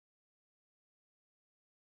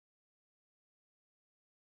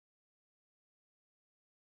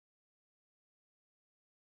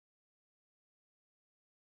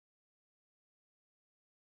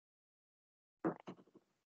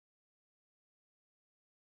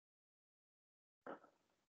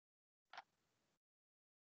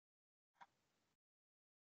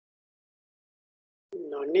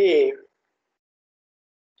No niin.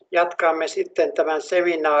 Jatkamme sitten tämän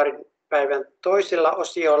seminaarin päivän toisella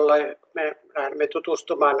osiolla. Me lähdemme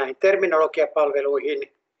tutustumaan näihin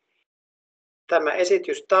terminologiapalveluihin. Tämä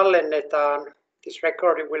esitys tallennetaan. This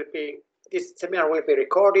seminar will be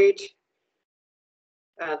recorded.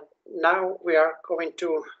 And now we are going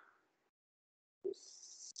to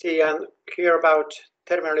see and hear about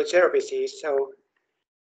terminology services. So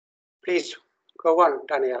please go on,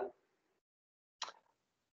 Daniel.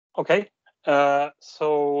 Okay.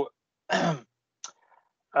 So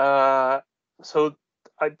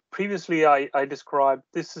previously I described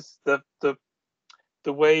this is the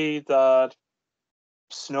way that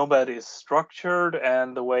SNOMED is structured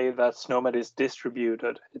and the way that SNOMED is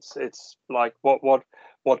distributed. It's like what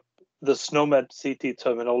the SNOMED CT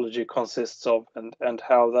terminology consists of and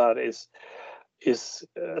how that is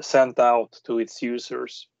sent out to its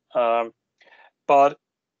users. But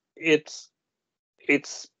it's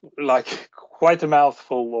like quite a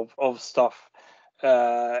mouthful of stuff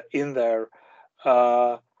in there,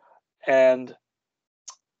 and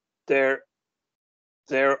there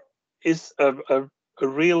is a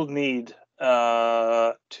real need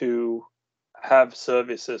to have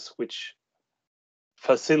services which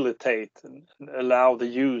facilitate and allow the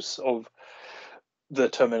use of the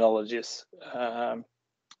terminologies.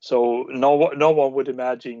 So no one would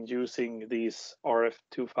imagine using these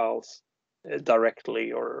RF2 files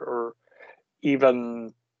directly, or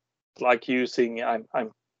even like using.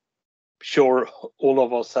 I'm sure all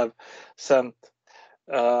of us have sent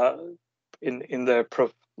in their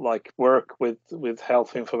work with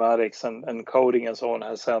health informatics and coding and so on,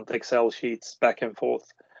 has sent Excel sheets back and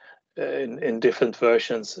forth in different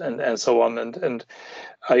versions and so on. And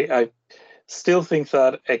I still think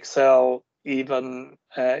that Excel, even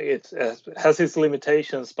it has its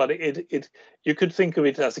limitations, but you could think of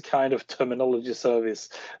it as a kind of terminology service,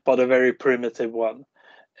 but a very primitive one.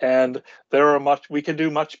 And we can do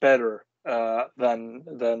much better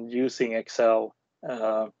than using Excel.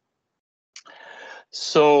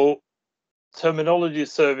 So terminology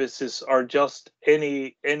services are just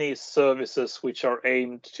any services which are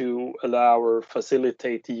aimed to allow or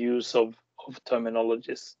facilitate the use of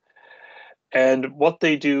terminologies. And what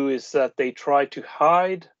they do is that they try to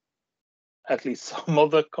hide at least some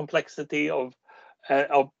of the complexity of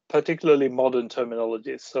particularly modern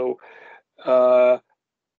terminologies. So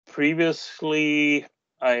previously,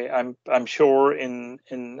 I'm sure and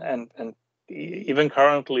even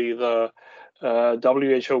currently the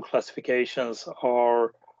WHO classifications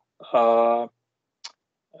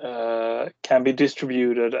can be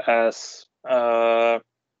distributed as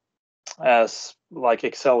like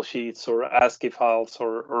Excel sheets or ASCII files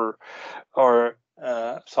or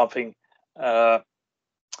something,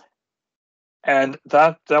 and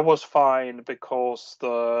that was fine because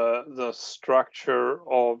the structure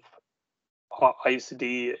of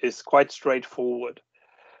ICD is quite straightforward.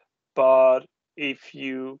 But if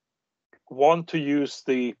you want to use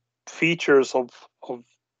the features of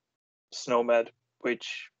SNOMED,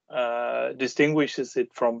 which distinguishes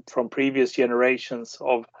it from previous generations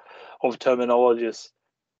of terminologies,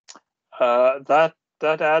 that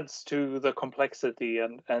adds to the complexity,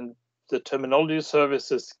 and the terminology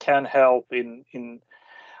services can help in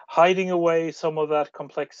hiding away some of that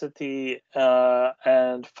complexity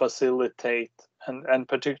and facilitate and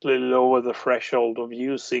particularly lower the threshold of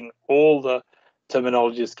using all the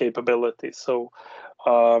terminology's capabilities. So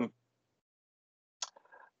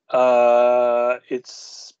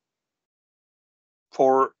it's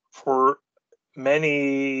for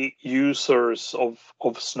many users of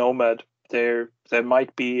SNOMED, there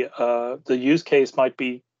might be the use case might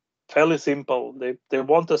be fairly simple. They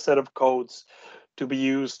want a set of codes to be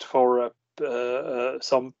used for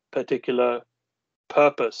some particular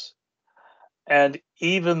purpose, and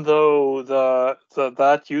even though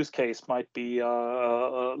that use case might be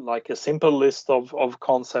like a simple list of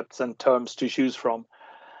concepts and terms to choose from,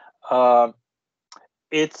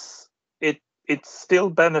 it still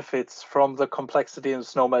benefits from the complexity in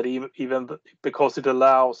SNOMED, even because it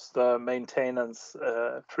allows the maintenance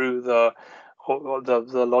through the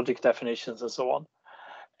logic definitions and so on.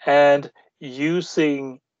 And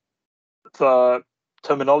using the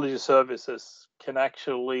terminology services can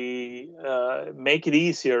actually make it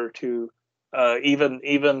easier to even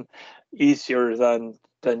easier than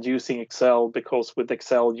using Excel, because with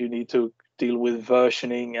Excel you need to deal with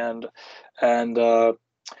versioning and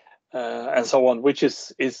so on, which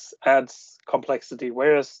adds complexity,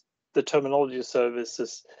 whereas the terminology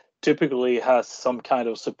services typically has some kind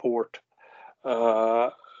of support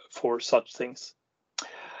for such things.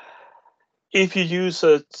 If you use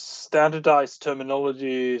a standardized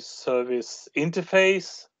terminology service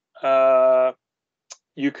interface,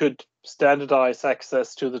 you could standardize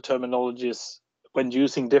access to the terminologies when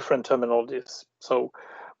using different terminologies. So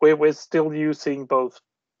we're still using both,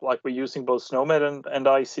 like we're using both SNOMED and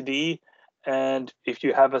ICD. And if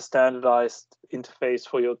you have a standardized interface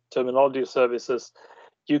for your terminology services,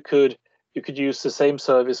 you could use the same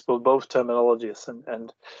service for both terminologies,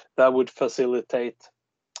 and that would facilitate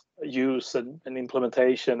use and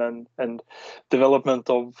implementation and development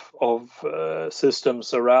of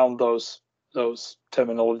systems around those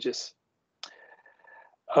terminologies.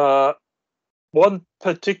 One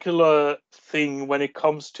particular thing when it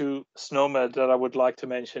comes to SNOMED that I would like to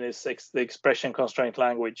mention is the expression constraint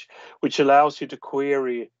language, which allows you to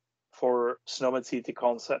query for SNOMED CT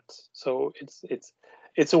concepts. So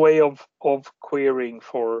it's a way of querying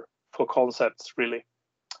for concepts, really,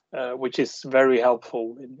 which is very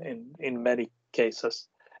helpful in many cases.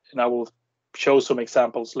 And I will show some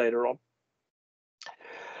examples later on.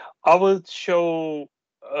 I will show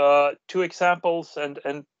 2 examples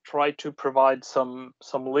and try to provide some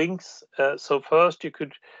links. So first, you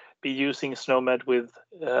could be using SNOMED with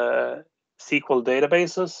SQL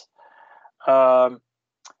databases.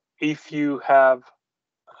 If you have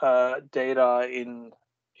data in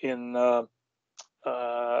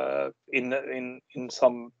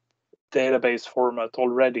some database format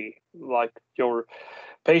already, like your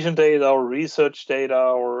patient data or research data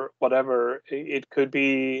or whatever, it could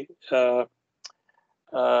be a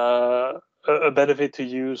benefit to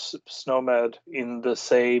use SNOMED in the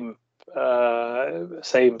same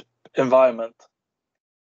environment.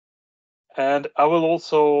 And I will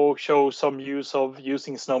also show some use of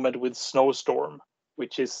using SNOMED with Snowstorm,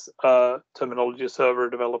 which is a terminology server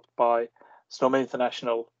developed by SNOMED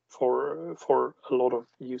International for a lot of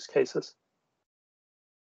use cases.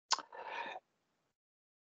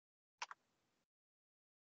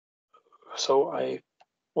 So I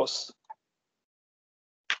was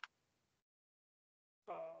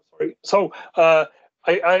sorry. So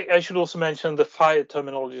I should also mention the FHIR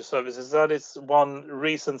terminology services. That is one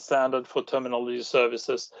recent standard for terminology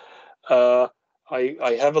services. I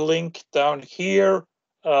have a link down here,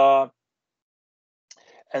 and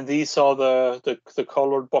these are the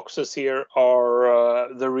colored boxes here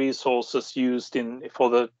are the resources used for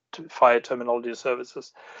the FHIR terminology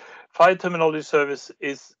services. FHIR terminology service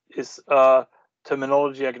is a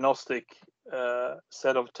terminology agnostic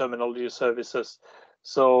set of terminology services.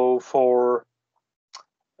 So for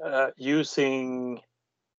using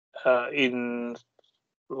in,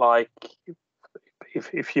 like,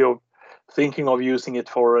 if you're thinking of using it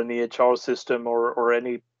for an EHR system or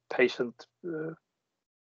any patient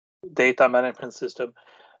data management system,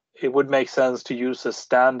 it would make sense to use a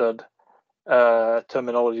standard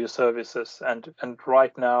terminology services. And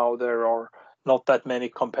right now there are not that many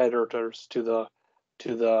competitors to the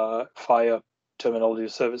FHIR terminology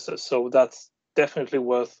services. So that's definitely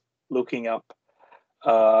worth looking up.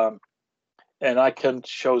 And I can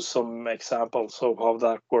show some examples of how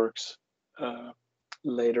that works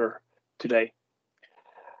later today.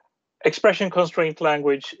 Expression constraint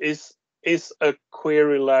language is a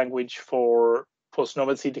query language for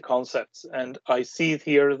SNOMED CT concepts, and I see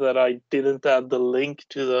here that I didn't add the link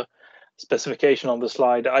to the specification on the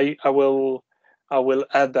slide. I will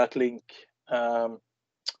add that link. I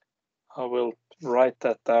will write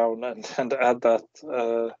that down and add that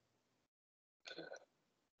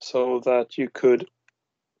so that you could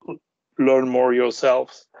learn more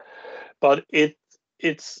yourselves. But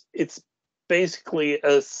it's basically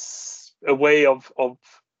a way of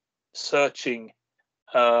searching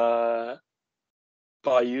by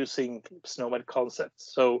using SNOMED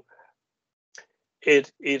concepts. So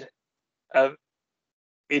it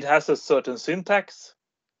has a certain syntax.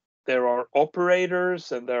 There are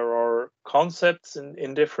operators and there are concepts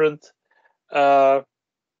in different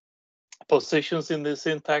positions in the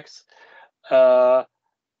syntax.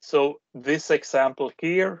 So this example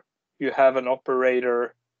here, you have an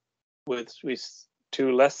operator with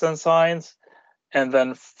 2 less than signs, and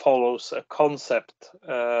then follows a concept.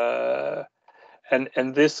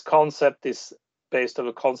 And this concept is based on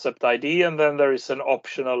a concept ID, and then there is an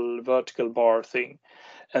optional vertical bar thing.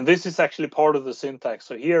 And this is actually part of the syntax.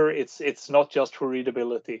 So here it's not just for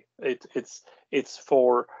readability. It's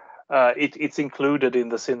for it's included in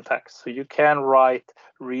the syntax. So you can write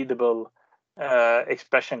readable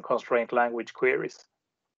expression constraint language queries.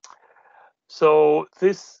 So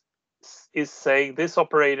this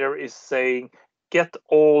operator is saying, get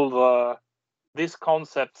all these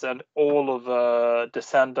concepts and all of the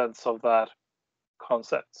descendants of that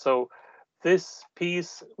concept. So this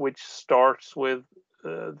piece, which starts with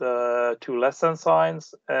the two less than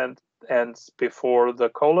signs and ends before the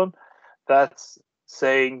colon, that's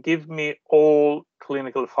saying, give me all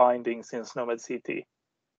clinical findings in SNOMED CT.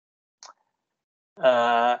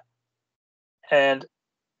 And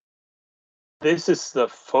this is the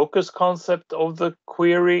focus concept of the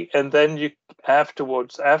query. And then you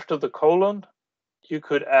afterwards, after the colon, you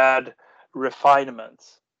could add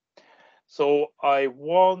refinements. So I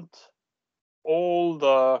want all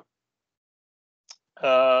the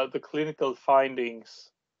clinical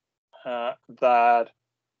findings that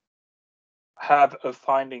have a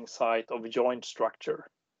finding site of joint structure.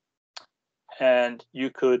 And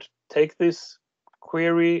you could take this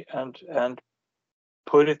query and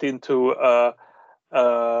put it into a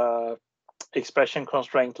expression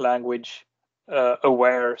constraint language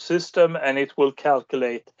aware system, and it will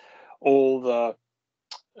calculate all the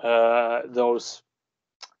those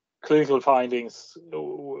clinical findings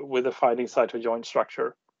with a finding site of joint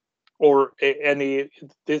structure, or any.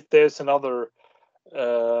 There's another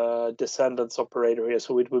descendants operator here,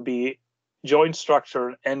 so it would be joint structure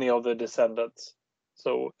and any of the descendants,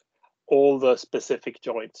 so all the specific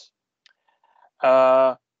joints.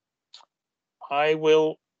 I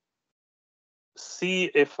will see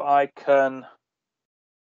if I can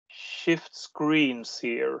shift screens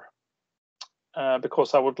here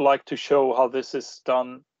because I would like to show how this is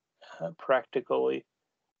done practically.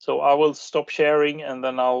 So I will stop sharing and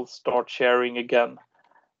then I'll start sharing again.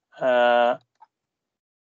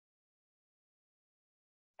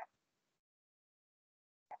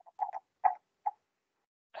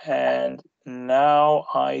 And now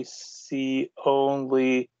I see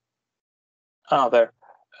only, there.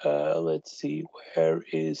 Let's see, where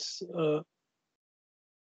is,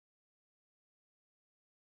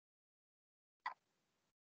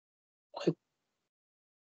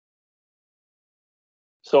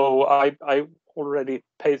 so I already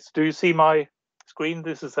pasted. Do you see my screen?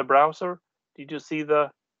 This is a browser. Did you see the?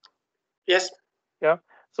 Yes. Yeah.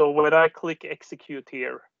 So when I click execute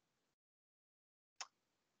here,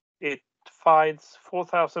 it finds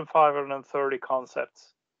 4,530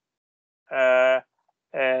 concepts.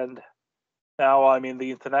 And now I'm in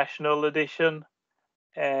the international edition,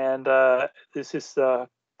 and this is the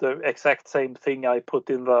exact same thing I put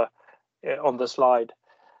in the on the slide.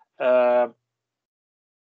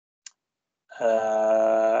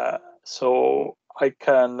 So I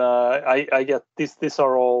can I get this. These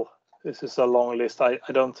are all. This is a long list. I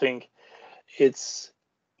don't think it's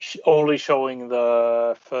only showing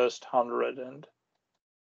the first 100, and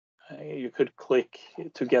you could click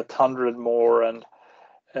to get 100 more, and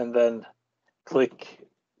then click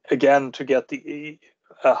again to get the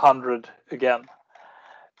 100 again.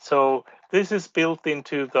 So this is built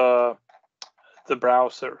into the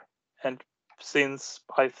browser, and since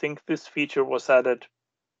I think this feature was added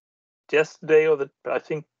yesterday, or I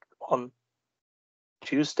think on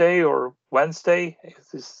Tuesday or Wednesday,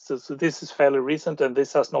 so this is fairly recent, and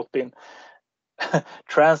this has not been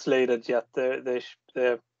translated yet.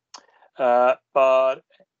 But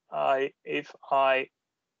I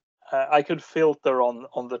could filter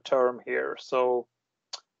on the term here, so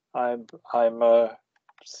I'm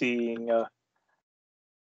seeing.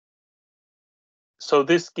 So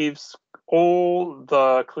this gives all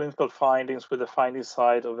the clinical findings with the finding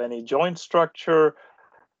site of any joint structure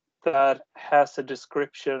that has a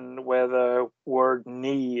description where the word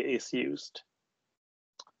knee is used.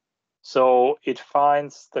 So it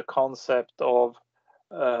finds the concept of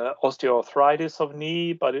osteoarthritis of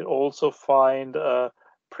knee, but it also finds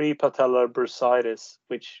prepatellar bursitis,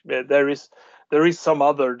 which there is some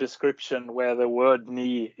other description where the word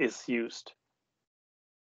knee is used.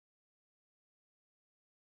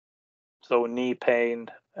 So knee pain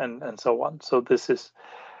and so on. So this is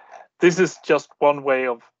just one way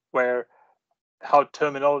of how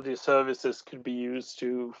terminology services could be used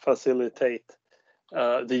to facilitate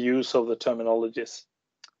the use of the terminologies,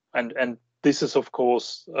 and this is of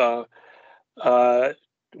course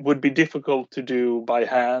would be difficult to do by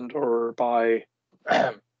hand or by,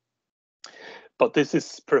 but this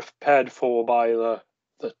is prepared for by the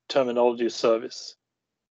terminology service.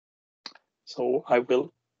 So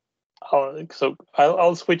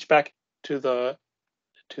I'll switch back to the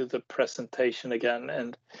presentation again,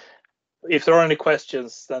 and if there are any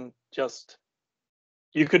questions, then just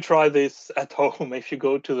you could try this at home if you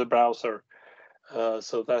go to the browser.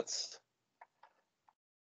 So that's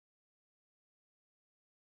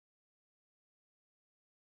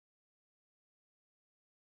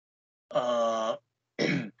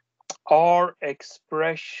are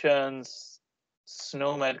expressions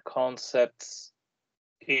SNOMED concepts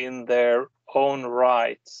in their own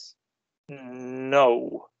rights?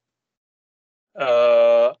 No.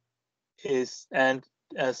 And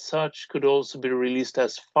as such could also be released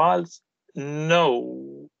as files?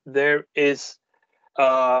 No. There is.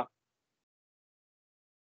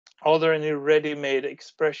 Are there any ready-made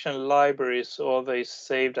expression libraries, or are they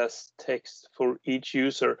saved as text for each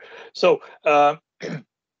user? So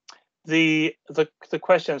the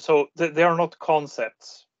question. So they are not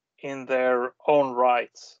concepts in their own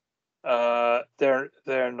rights. They're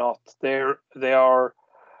not. They are.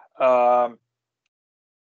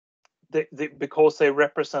 Because they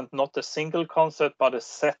represent not a single concept but a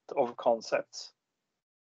set of concepts.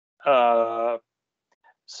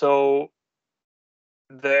 So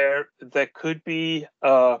there could be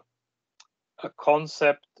a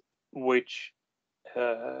concept which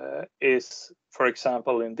is, for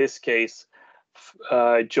example, in this case,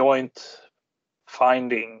 joint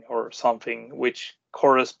finding or something, which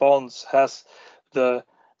has the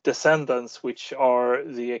descendants which are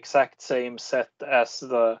the exact same set as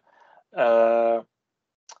the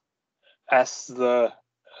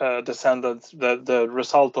descendants, the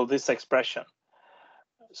result of this expression.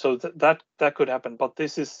 So that could happen, but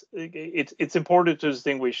this is it's important to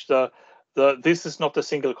distinguish this is not a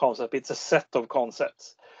single concept; it's a set of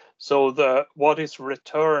concepts. So what is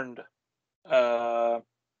returned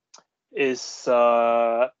is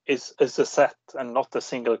a set and not a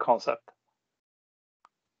single concept.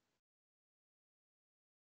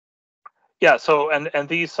 Yeah. So and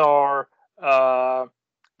these are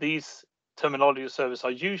these terminology services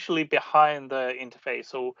are usually behind the interface.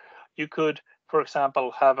 So you could, for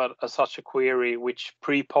example, have such a query which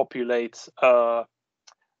pre-populates a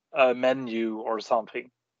menu or something.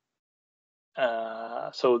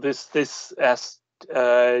 So this as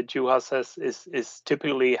Juha says, is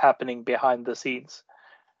typically happening behind the scenes.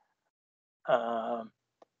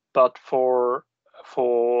 But for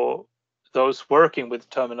those working with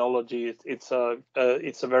terminology, it's a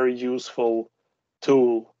very useful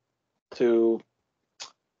tool to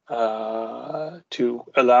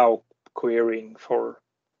allow querying for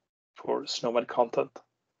SNOMED content.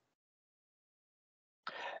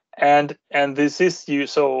 And this is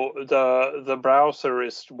so the browser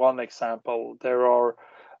is one example. There are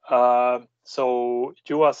so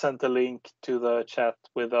Juha sent a link to the chat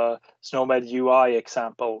with a SNOMED UI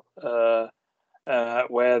example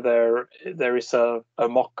where there is a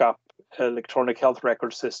mock-up electronic health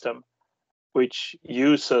record system which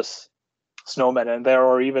uses SNOMED, and there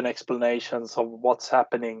are even explanations of what's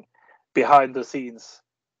happening behind the scenes,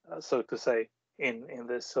 so to say, in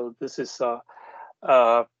this. So this is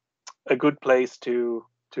a good place to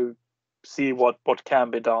see what can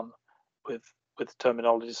be done with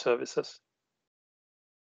terminology services.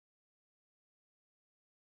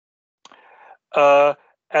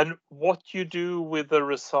 And what you do with the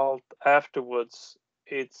result afterwards,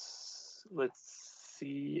 it's, let's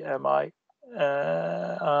see,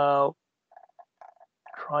 I'll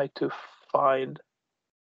try to find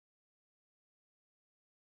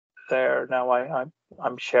there. Now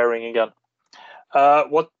I'm sharing again.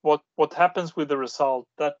 What happens with the result,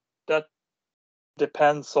 that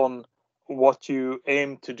depends on what you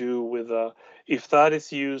aim to do with if that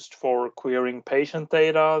is used for querying patient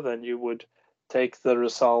data, then you would take the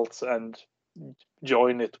results and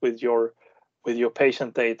join it with your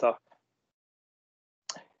patient data.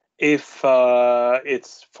 If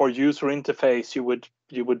it's for user interface, you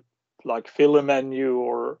would like fill a menu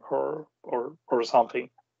or something.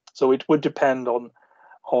 So it would depend on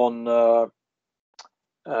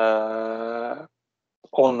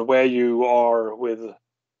where you are with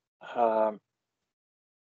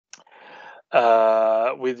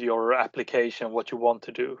your application, what you want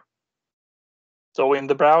to do. So in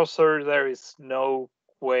the browser, there is no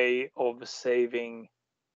way of saving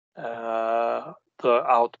the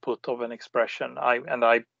output of an expression.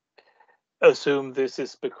 I assume this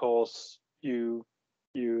is because it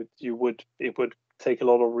would take a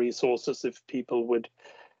lot of resources if people would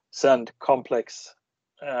send complex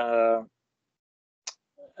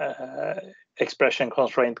expression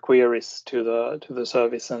constraint queries to the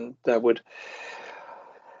service, and that would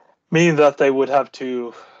mean that they would have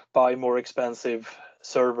to buy more expensive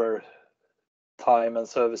server time and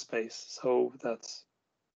service space. So that's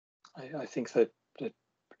I think that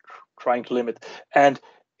trying to limit. And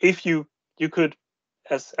if you could,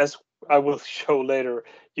 as I will show later,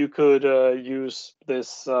 you could use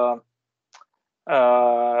this in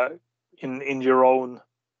your own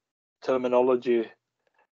terminology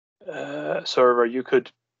server. You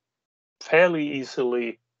could fairly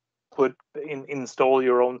easily install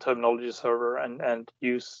your own terminology server and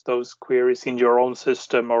use those queries in your own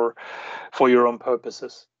system or for your own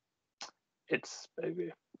purposes. It's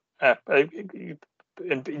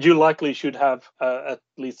and you likely should have at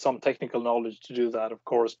least some technical knowledge to do that, of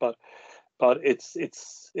course, but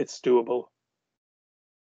it's doable.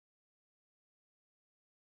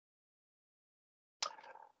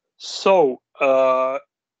 So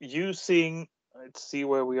using, let's see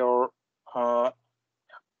where we are. I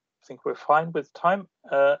think we're fine with time.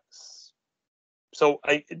 So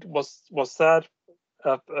was that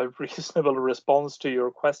a reasonable response to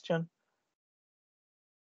your question?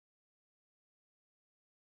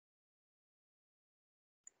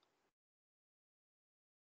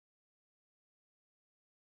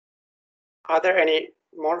 Are there any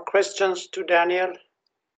more questions to Daniel?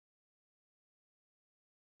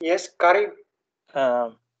 Yes, Kari,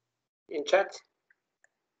 in chat.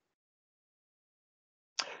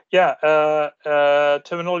 Yeah,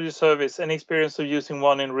 terminology service. Any experience of using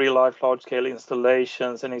one in real life, large scale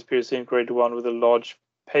installations? Any experience to integrate one with a large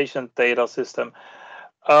patient data system?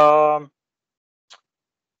 I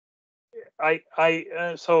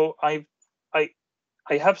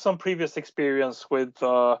have some previous experience with.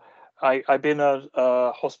 I've been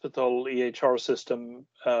a hospital EHR system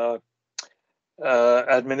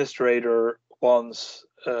administrator once.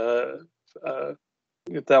 That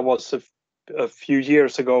was a few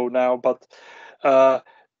years ago now, but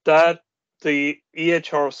that the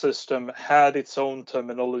EHR system had its own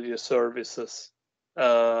terminology services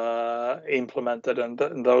implemented,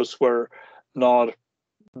 and those were not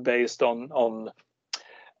based on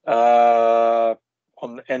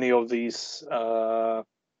any of these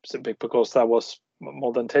because that was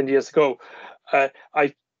more than 10 years ago. I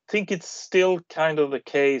think it's still kind of the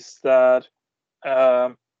case that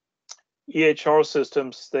EHR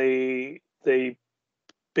systems they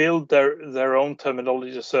build their own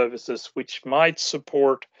terminology services, which might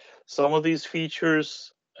support some of these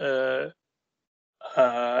features, but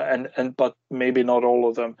maybe not all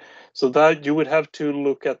of them. So that you would have to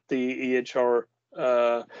look at the EHR.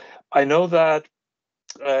 I know that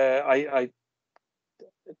I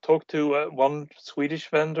talked to one Swedish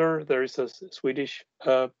vendor. There is a Swedish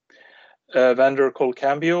vendor called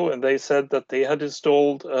Cambio, and they said that they had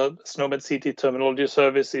installed a SNOMED CT terminology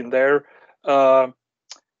service in their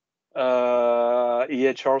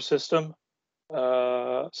EHR system.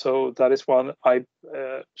 So that is one.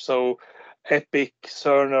 So Epic,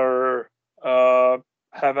 Cerner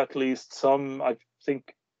have at least some. I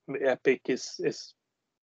think Epic is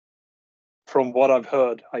from what I've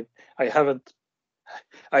heard.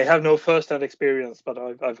 I have no first-hand experience, but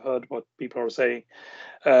I've heard what people are saying.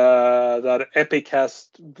 That Epic has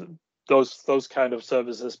those kind of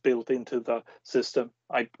services built into the system.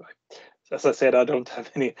 As I said, I don't have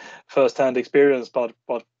any first-hand experience, but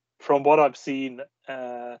from what I've seen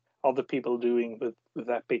other people doing with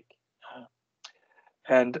Epic,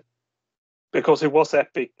 and because it was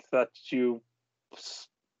Epic that you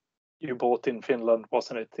bought in Finland,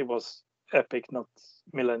 wasn't it? It was Epic, not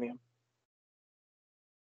Millennium.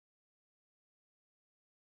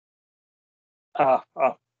 Yeah.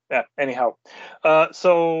 Anyhow,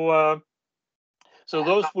 so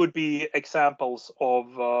those would be examples of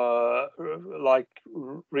like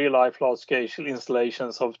real life large scale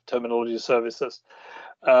installations of terminology services.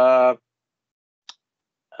 I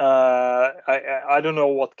don't know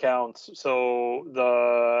what counts. So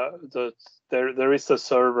there is a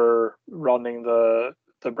server running the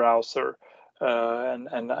browser,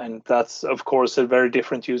 and that's of course a very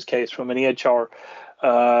different use case from an EHR.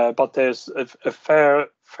 But there's a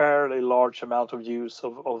fairly large amount of use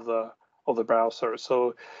of the browser.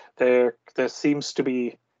 So there seems to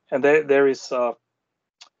be, and there is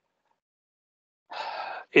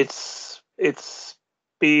it's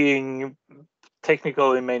being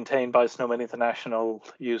technically maintained by SNOMED International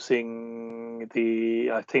using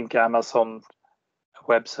I think Amazon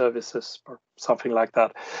Web Services or something like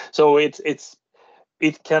that. So it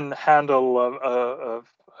can handle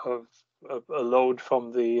a load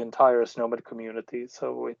from the entire SNOMED community.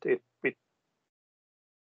 So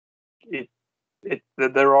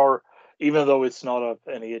there are, even though it's not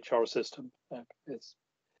an EHR system, it's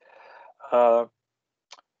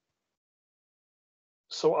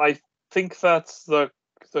so I think that's the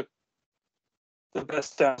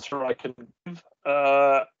best answer I can give.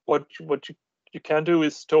 What you can do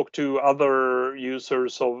is talk to other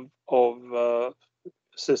users of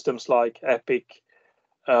systems like Epic,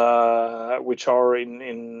 which are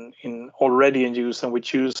in already in use and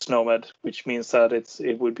which use SNOMED, which means that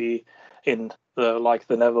it would be in the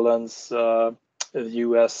Netherlands, the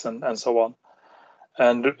US, and so on.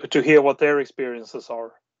 and to hear what their experiences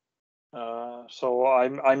are. So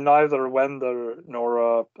I'm neither a vendor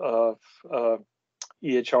nor a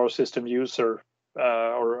EHR system user,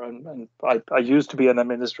 and I used to be an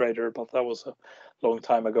administrator, but that was a long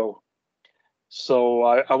time ago. So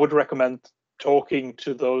I would recommend talking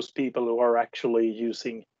to those people who are actually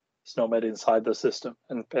using SNOMED inside the system,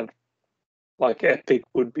 and like Epic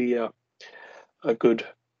would be a good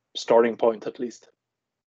starting point at least.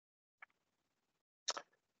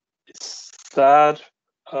 Is that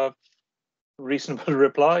a reasonable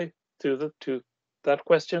reply to that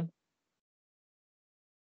question?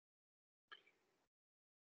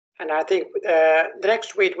 And I think the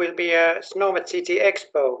next week will be a SNOMED CT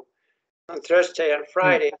Expo on Thursday and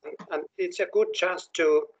Friday, and it's a good chance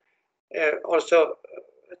to also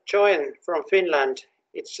join from Finland.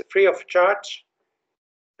 It's free of charge,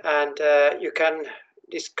 and you can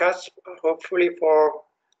discuss, hopefully, for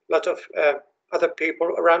a lot of other people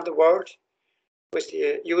around the world with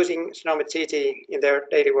using SNOMED CT in their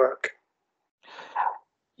daily work.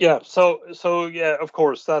 Yeah, so yeah, of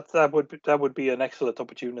course, that would be an excellent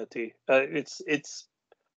opportunity. It's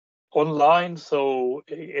online, so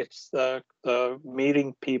it's the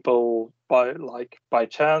meeting people by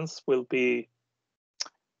chance will be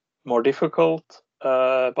more difficult,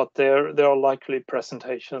 but there are likely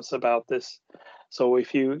presentations about this. So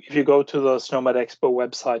if you go to the SNOMED Expo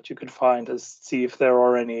website, you could find and see if there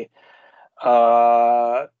are any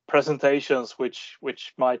presentations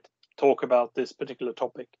which might talk about this particular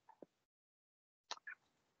topic.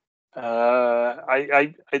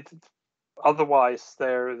 Otherwise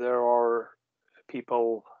there are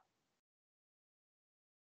people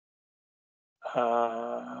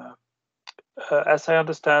as I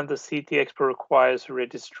understand, the CT Expo requires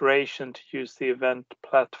registration to use the event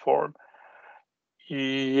platform.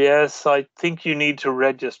 Yes, I think you need to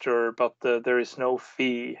register, but there is no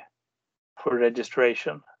fee for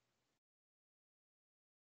registration.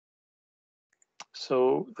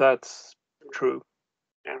 So that's true.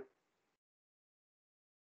 Yeah.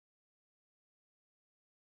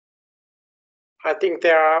 I think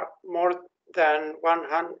there are more than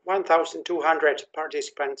 1,200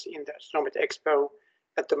 participants in the SNOMED Expo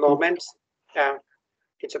at the moment.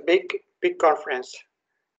 It's a big conference.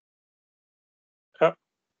 Yeah,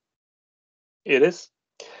 it is.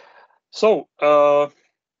 So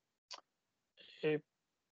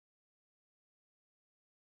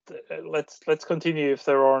let's continue. If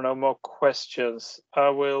there are no more questions, I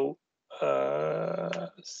will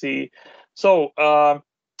see. So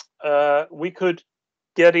we could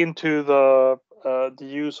get into the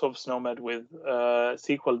use of SNOMED with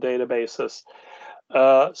SQL databases.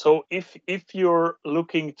 So if you're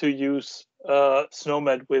looking to use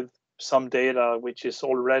SNOMED with some data which is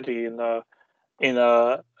already in a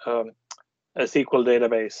SQL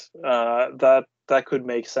database, that could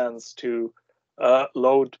make sense to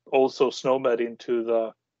load also SNOMED into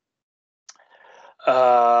the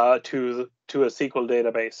to a SQL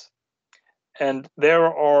database. And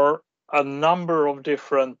there are a number of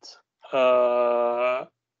different. Let's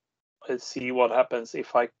see what happens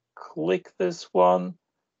if I click this one.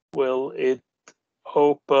 Will it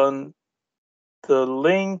open the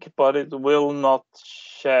link? But it will not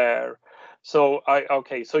share. So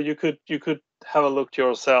so you could have a look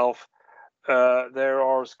yourself. There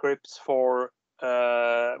are scripts for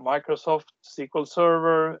Microsoft SQL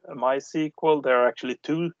Server, MySQL. There are actually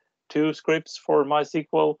two scripts for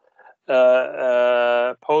MySQL,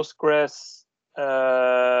 Postgres,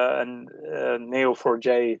 and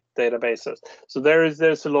Neo4j databases. So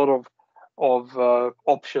there's a lot of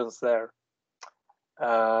options there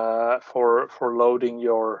for loading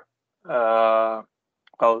your.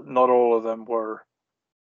 Well, not all of them were.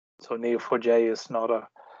 So Neo4j is not a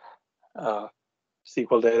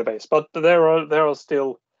SQL database, but there are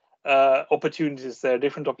still opportunities there,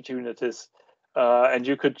 different opportunities, and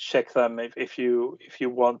you could check them if you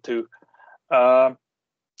want to.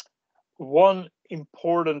 One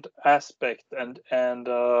important aspect and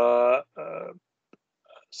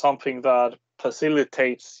something that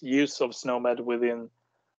facilitates use of SNOMED within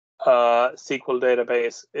SQL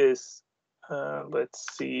database is let's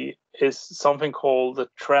see, is something called the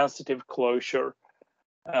transitive closure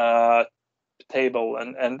table,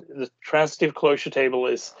 and the transitive closure table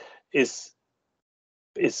is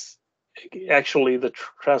actually the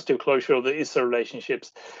transitive closure of the ISA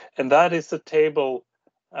relationships, and that is a table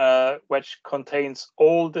which contains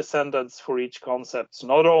all descendants for each concept,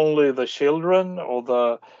 not only the children or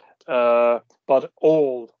the but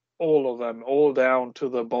all of them, all down to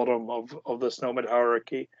the bottom of the SNOMED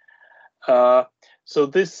hierarchy. So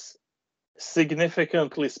this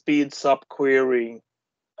significantly speeds up querying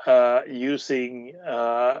using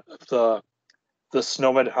the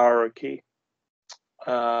SNOMED hierarchy.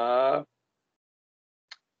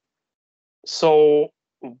 So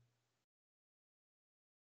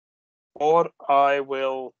what I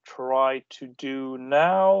will try to do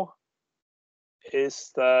now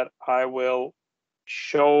is that I will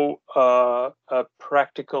show a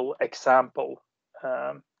practical example,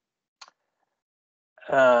 and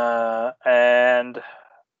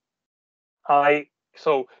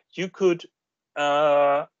so you could load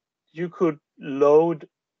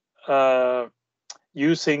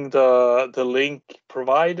using the link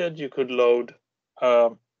provided. You could load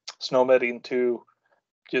SNOMED into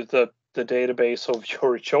the database of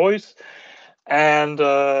your choice, and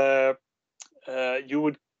you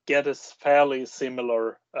would get a fairly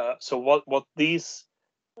similar. So what these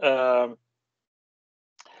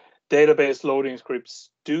database loading scripts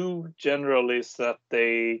do generally is that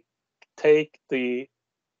they take the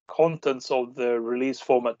contents of the release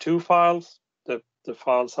format 2 files, the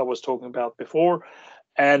files I was talking about before,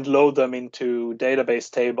 and load them into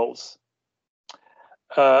database tables.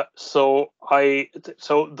 So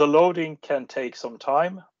the loading can take some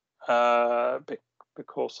time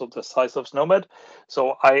because of the size of SNOMED.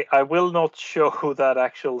 So I will not show that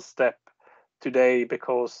actual step today,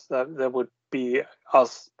 because that would be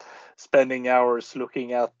us spending hours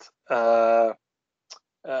looking at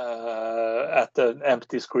an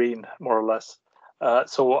empty screen, more or less.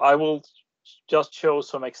 So I will just show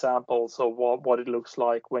some examples of what it looks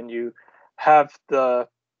like when you have the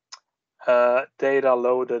data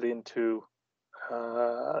loaded into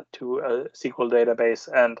to a SQL database,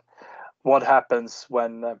 and what happens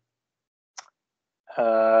when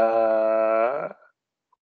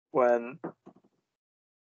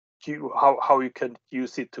how you can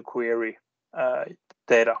use it to query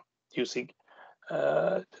data using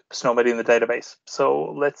SNOMED in the database.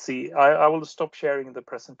 So let's see. I will stop sharing the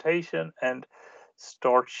presentation and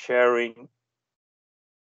start sharing.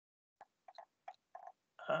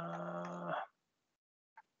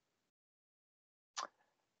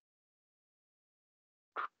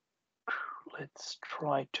 Let's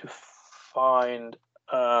try to find.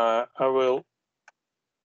 I will.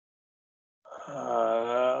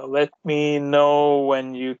 Let me know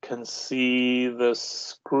when you can see the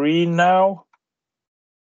screen now.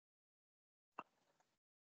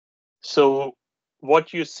 So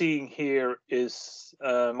what you're seeing here is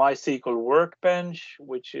MySQL Workbench,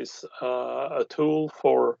 which is a tool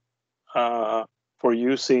for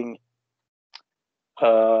using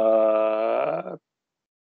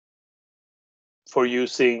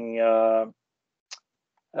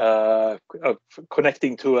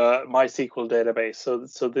connecting to a MySQL database.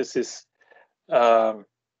 So this is one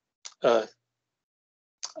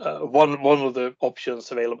of the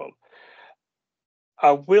options available.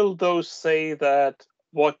 I will though say that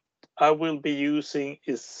what I will be using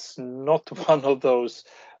is not one of those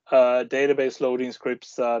database loading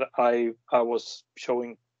scripts that I was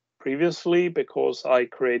showing previously, because I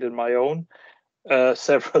created my own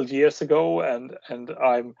several years ago, and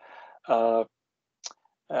I'm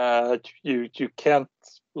you can't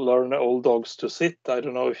learn old dogs to sit. I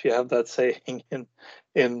don't know if you have that saying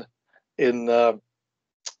in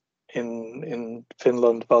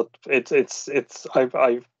Finland, but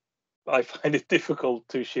I find it difficult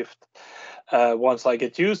to shift once I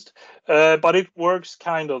get used, but it works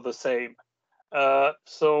kind of the same.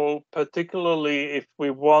 So particularly if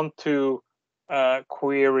we want to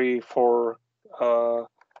query for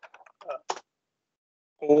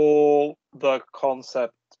all the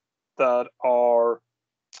concepts that are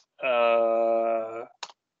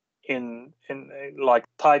in like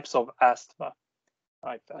types of asthma,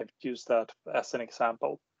 I've used that as an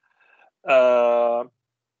example.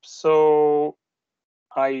 So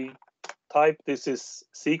I type, this is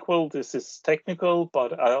SQL, this is technical,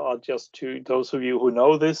 but I'll just, to those of you who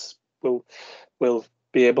know this will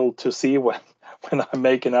be able to see when I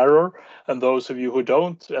make an error, and those of you who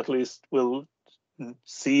don't at least will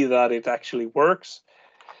see that it actually works.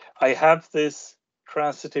 I have this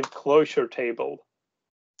transitive closure table,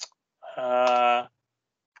 and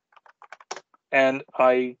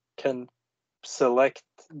I can select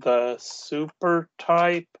the super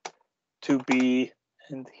type to be,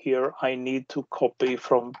 and here I need to copy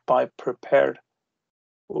from my prepared.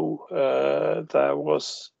 That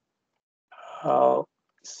was,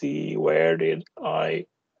 see, where did I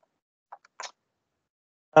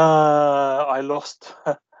lost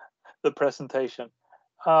the presentation.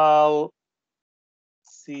 I'll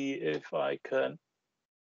see if I can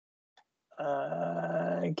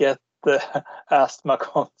get the asthma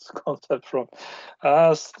concept from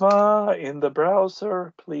asthma in the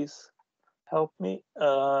browser. Please help me.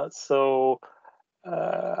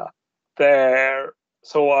 There.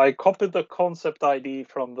 So I copied the concept ID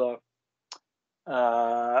from the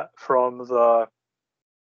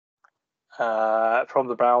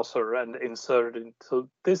browser and inserted it. So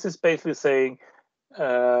this is basically saying,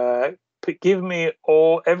 give me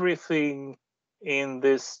everything in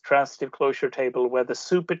this transitive closure table where the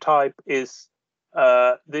supertype is,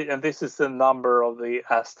 and this is the number of the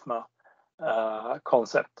asthma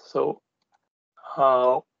concept. So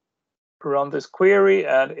I'll run this query,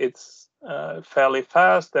 and it's fairly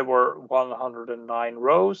fast. There were 109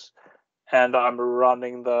 rows, and I'm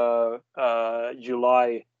running the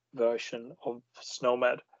July version of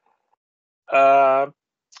SNOMED.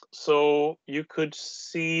 So you could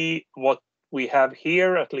see what we have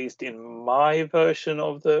here, at least in my version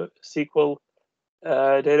of the SQL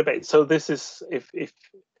database. So this is if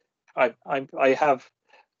I have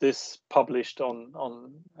this published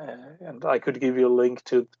on and I could give you a link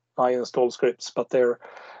to my installed scripts, but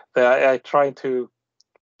I try to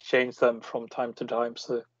change them from time to time.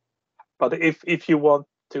 So, but if you want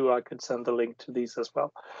to, I could send the link to these as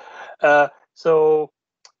well. So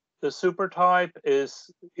the supertype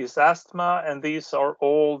is asthma, and these are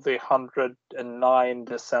all the 109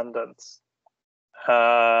 descendants.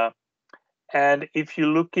 And if you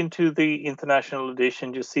look into the international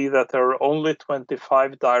edition, you see that there are only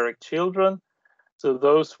 25 direct children. So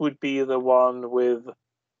those would be the one with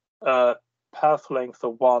path length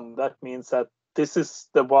of 1. That means that this is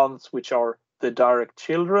the ones which are the direct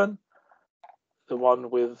children. The one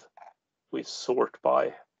we sort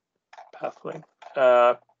by path length.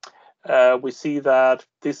 We see that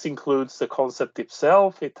this includes the concept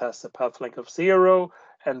itself. It has a path length of 0,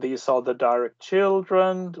 and these are the direct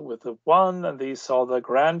children with the 1, and these are the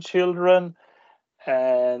grandchildren.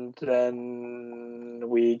 And then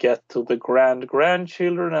we get to the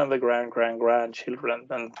grandchildren and the grandchildren,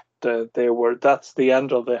 and that's the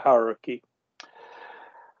end of the hierarchy.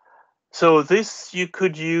 So this you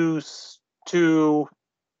could use to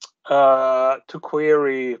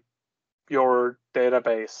query your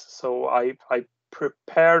database. So I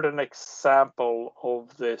prepared an example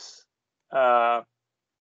of this. I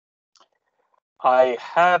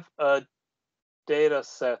have a data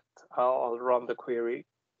set. I'll run the query.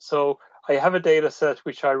 So I have a data set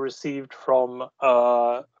which I received from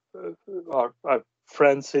our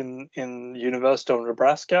friends in University of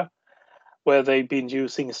Nebraska, where they've been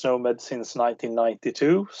using SNOMED since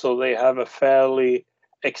 1992. So they have a fairly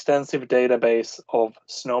extensive database of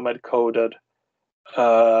SNOMED coded.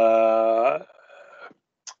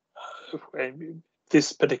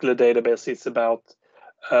 This particular database is about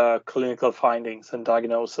clinical findings and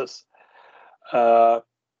diagnosis.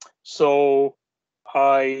 So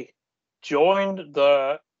I joined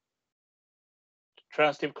the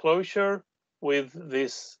transitive closure with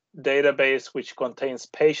this database which contains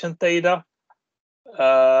patient data,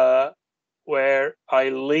 where I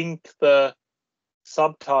link the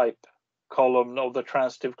subtype column of the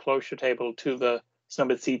transitive closure table to the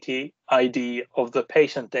SNOMED CT ID of the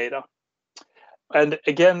patient data. And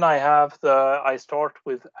again, I start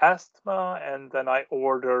with asthma, and then I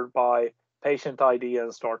order by patient ID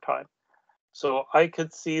and start time. So I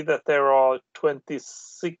could see that there are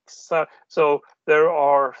 26, so there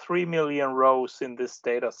are 3 million rows in this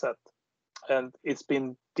data set, and it's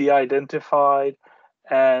been de-identified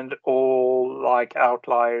and all like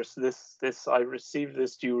outliers. I received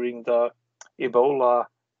this during the Ebola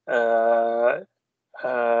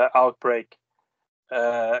outbreak,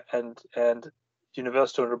 and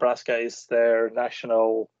University of Nebraska is their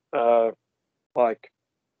national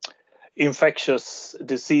infectious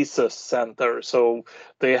diseases center. So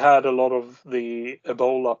they had a lot of the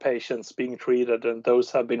Ebola patients being treated, and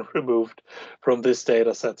those have been removed from this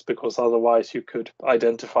data sets because otherwise you could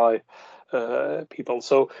identify people.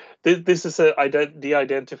 So this is a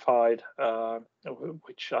de-identified,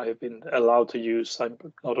 which I have been allowed to use. I'm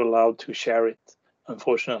not allowed to share it,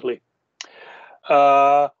 unfortunately.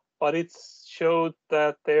 But it showed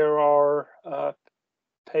that there are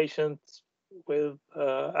patients with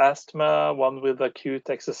asthma, one with acute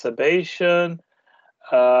exacerbation,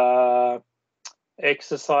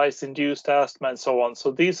 exercise-induced asthma, and so on.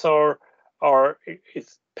 So these are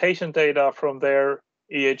patient data from their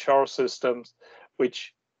EHR systems,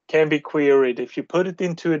 which can be queried. If you put it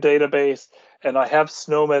into a database, and I have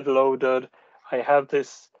SNOMED loaded, I have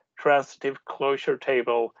this transitive closure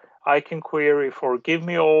table, I can query for give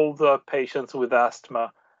me all the patients with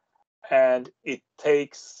asthma, and it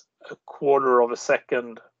takes a quarter of a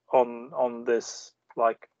second on this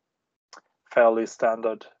fairly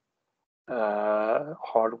standard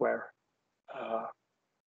hardware.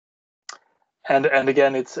 And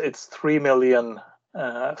again, it's 3 million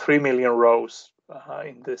rows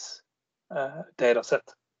in this data set.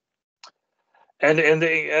 And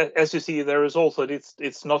as you see, there is also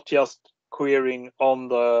it's not just querying on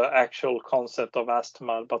the actual concept of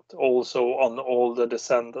asthma, but also on all the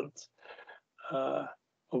descendants, of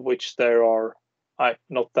which there are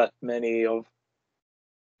not that many of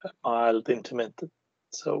mild intermittent.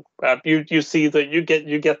 So you see that you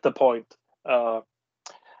get the point.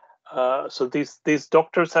 So these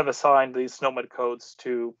doctors have assigned these SNOMED codes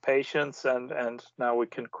to patients, and now we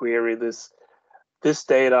can query this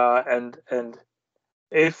data, and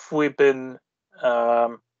if we've been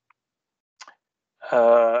at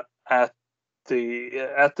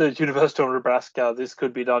the University of Nebraska, this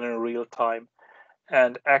could be done in real time.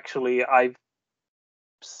 And actually, I've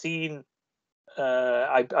seen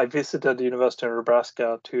I visited the University of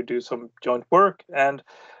Nebraska to do some joint work, and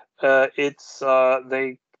it's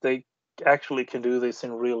they actually can do this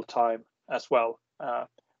in real time as well,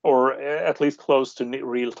 or at least close to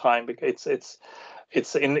real time, because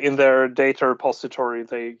it's in their data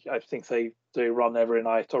repository. I think they run every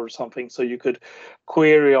night or something, so you could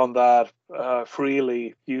query on that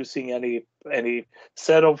freely using any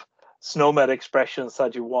set of SNOMED expressions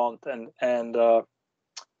that you want,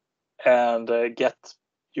 and get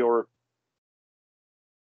your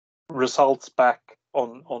results back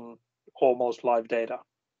on almost live data,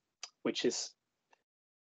 which is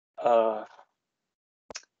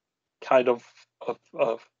kind of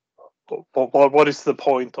what is the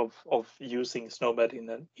point of using SNOMED in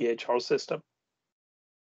an EHR system.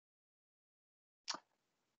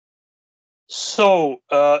 So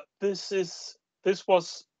this was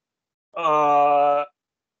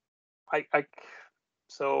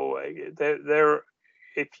there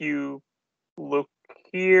if you look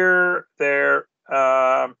here, there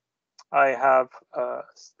I have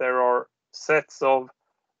there are sets of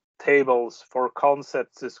tables for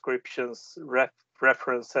concepts, descriptions,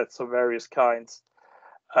 reference sets of various kinds,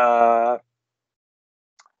 and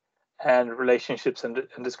relationships and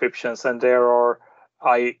descriptions. And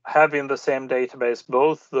I have in the same database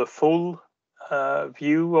both the full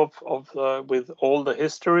view of with all the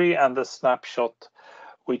history and the snapshot,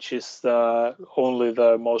 which is only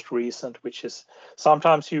the most recent, which is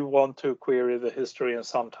sometimes you want to query the history and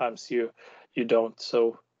sometimes you don't.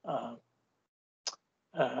 So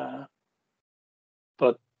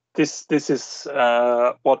but this is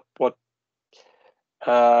what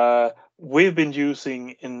we've been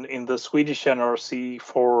using in the Swedish NRC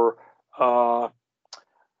for.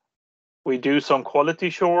 We do some quality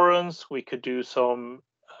assurance. We could do some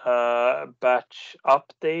batch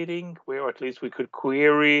updating, or at least we could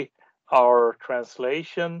query our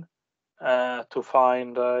translation to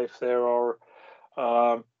find if there are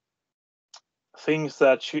things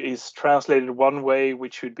that is translated one way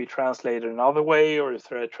which should be translated another way, or if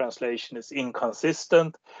the translation is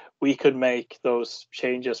inconsistent. We could make those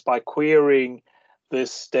changes by querying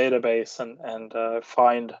this database and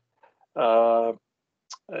find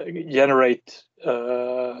generate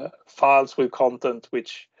files with content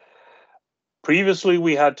which previously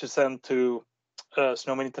we had to send to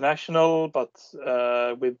SNOMED International, but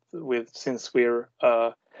since we're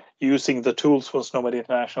using the tools for SNOMED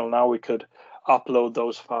International, now we could upload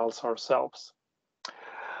those files ourselves.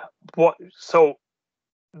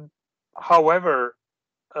 However,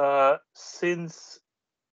 since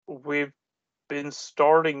we've been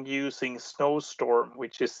starting using Snowstorm,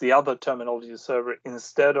 which is the other terminology server,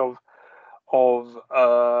 instead of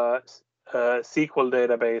SQL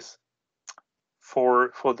database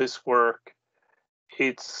for this work,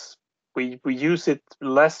 we use it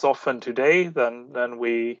less often today than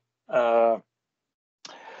we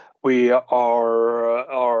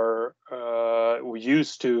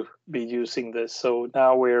used to be using this. So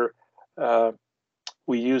now we're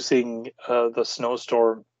using the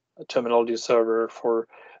Snowstorm terminology server for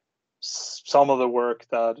some of the work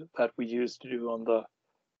that we used to do on the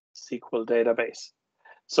SQL database.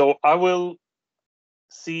 So I will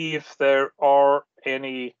see if there are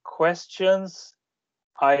any questions.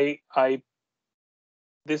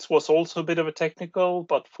 This was also a bit of a technical,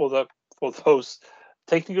 but for those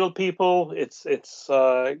technical people, I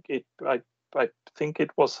think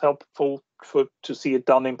it was helpful to see it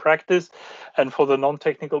done in practice, and for the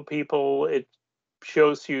non-technical people, it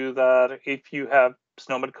shows you that if you have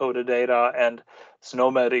SNOMED coded data and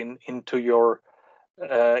SNOMED into your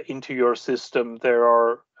system, there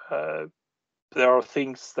are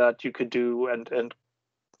things that you could do and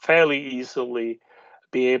fairly easily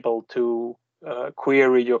be able to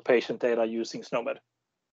query your patient data using SNOMED.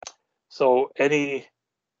 So any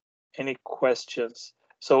questions?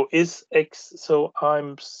 So is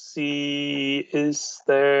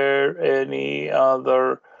there any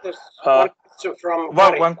other? One question from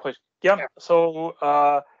one question. Yeah.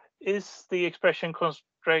 So is the expression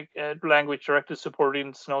constraint language directly supported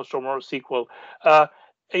in Snowstorm or SQL?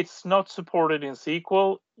 It's not supported in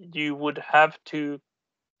SQL. You would have to.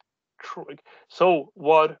 So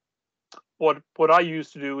what I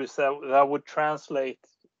used to do is that I would translate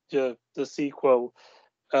the SQL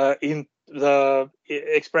in the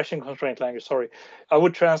expression constraint language. Sorry, I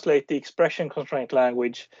would translate the expression constraint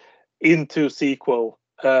language into SQL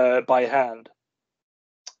by hand.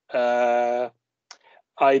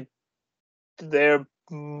 There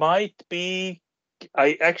might be.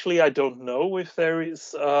 I don't know if there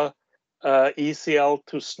is a ECL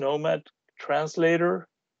to SNOMED translator.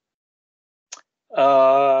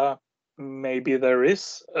 Maybe there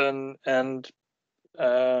is, and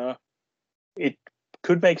it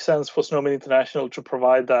could make sense for SNOMED International to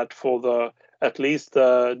provide that for at least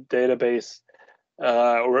the database,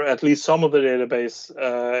 or at least some of the database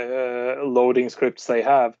loading scripts they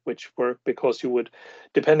have, which work, because you would,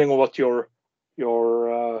 depending on what your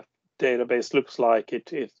database looks like,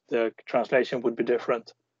 the translation would be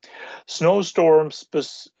different. Snowstorm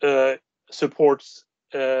supports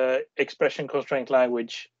expression constraint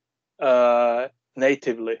language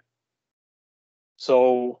natively,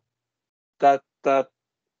 so that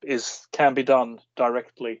can be done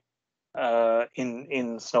directly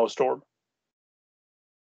in Snowstorm.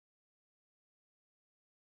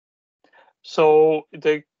 So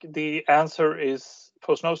the answer is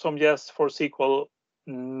for Snowstorm, yes. For SQL,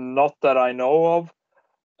 not that I know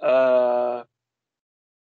of.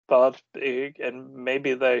 But and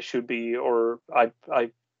maybe they should be, or I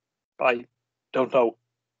don't know.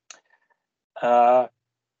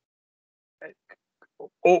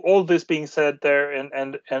 All this being said, there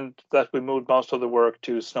and that we moved most of the work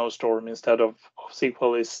to Snowstorm instead of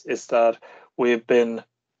SQL is that we've been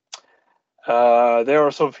there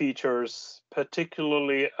are some features,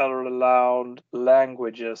 particularly around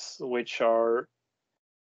languages, which are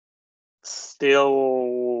still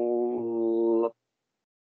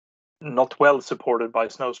not well supported by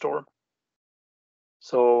Snowstorm.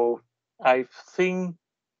 So I think,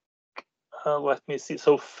 let me see.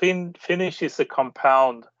 So Finnish is a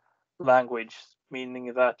compound language,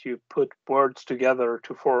 meaning that you put words together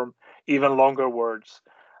to form even longer words,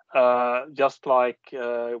 just like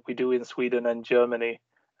we do in Sweden and Germany.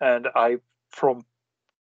 And from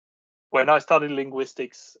when I studied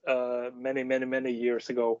linguistics many years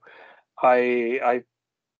ago, I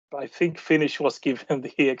think Finnish was given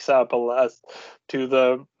the example as to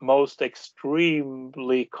the most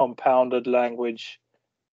extremely compounded language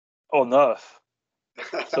on earth.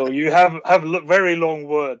 So you have very long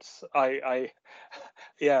words.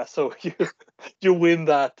 Yeah. So you win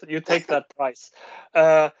that. You take that prize.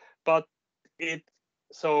 But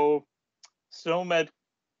SNOMED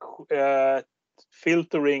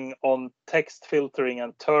filtering on text filtering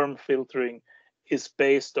and term filtering is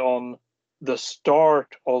based on the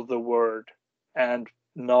start of the word and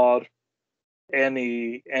not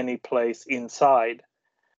any place inside,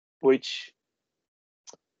 which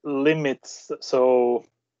limits. So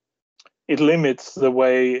it limits the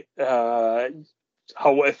way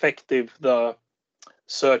how effective the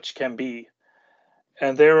search can be.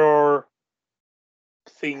 And there are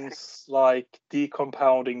things like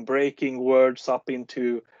decompounding, breaking words up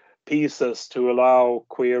into pieces to allow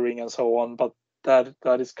querying and so on, but that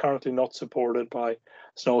is currently not supported by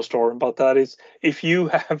Snowstorm. But that is, if you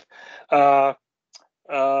have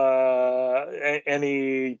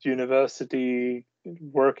any university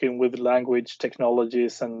working with language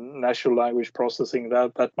technologies and natural language processing,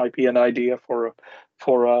 that might be an idea for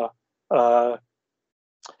a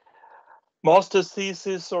master's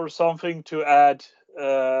thesis or something to add.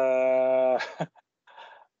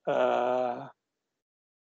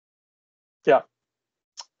 Yeah.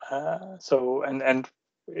 So and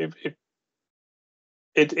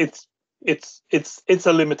it's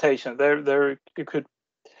a limitation. There you could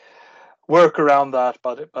work around that,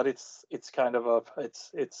 but it's kind of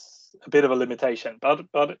it's a bit of a limitation. But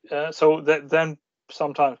so then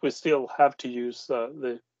sometimes we still have to use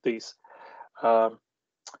these the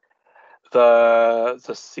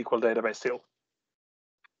SQL database still.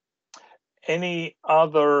 Any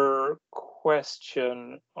other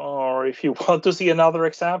question, or if you want to see another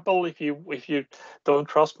example, if you don't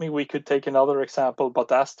trust me, we could take another example,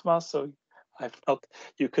 but asthma. So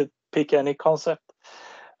you could pick any concept.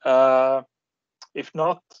 If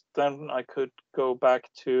not, then I could go back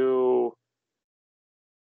to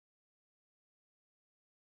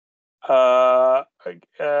I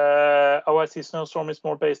see. Snowstorm is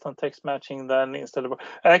more based on text matching than instead of.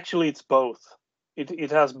 Actually, it's both.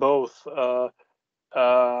 It has both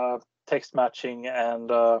text matching and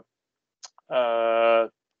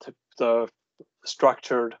the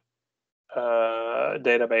structured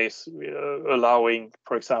database, allowing,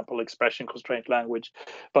 for example, expression constraint language,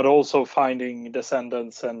 but also finding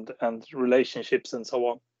descendants and relationships and so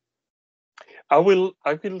on. I will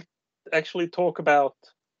actually talk about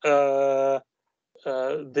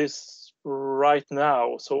this right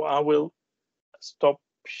now. So I will stop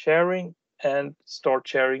sharing and start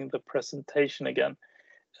sharing the presentation again.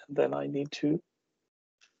 And then I need to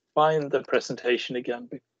find the presentation again.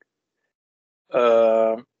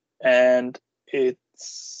 And it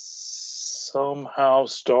somehow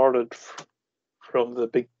started from the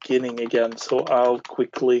beginning again. So I'll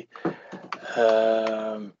quickly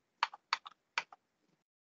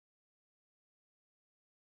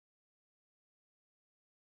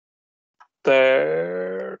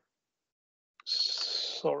there.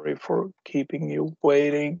 Sorry for keeping you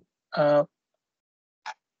waiting.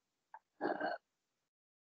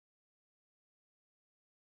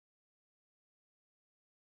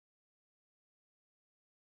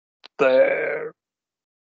 There.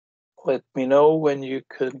 Let me know when you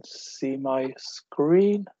can see my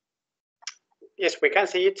screen. Yes, we can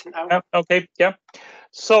see it now. Okay, yeah.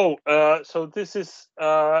 So, this is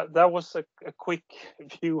that was a quick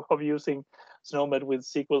view of using SNOMED with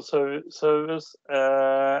SQL servers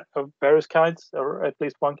of various kinds, or at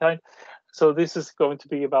least one kind. So this is going to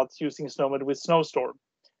be about using SNOMED with Snowstorm.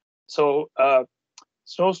 So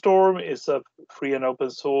Snowstorm is a free and open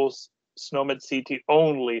source SNOMED CT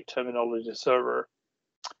only terminology server.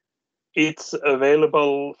 It's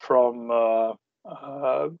available from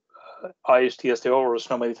ISTSDO or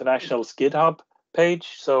SNOMED International's GitHub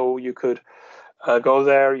page, so you could go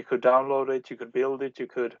there, you could download it, you could build it, you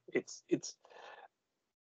could. It's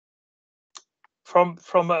from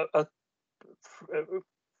a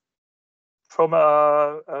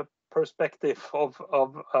perspective of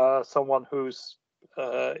someone who's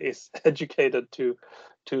is educated to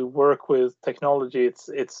work with technology.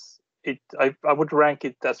 I would rank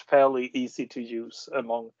it as fairly easy to use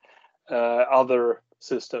among other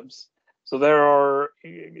systems. So there are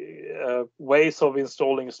ways of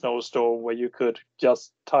installing Snowstorm where you could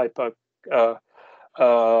just type a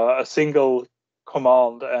single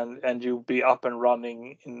command and you'll be up and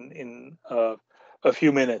running in a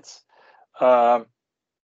few minutes. And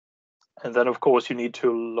then, of course, you need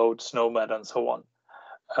to load SNOMED and so on.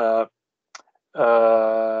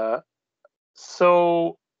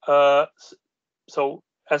 So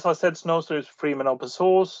as I said, Snowstorm is free and open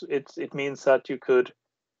source. It means that you could,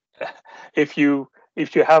 if you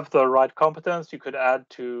have the right competence, you could add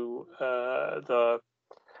to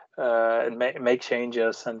and make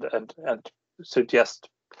changes and suggest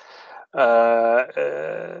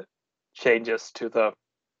changes to the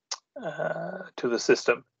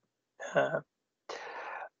system.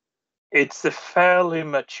 It's a fairly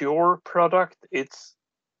mature product. It's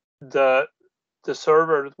the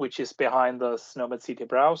server which is behind the SNOMED CT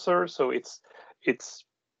browser, so it's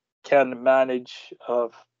can manage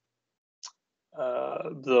the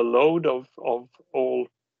load of all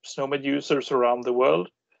SNOMED users around the world.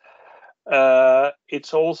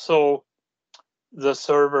 It's also the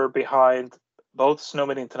server behind both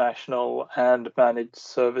SNOMED International and Managed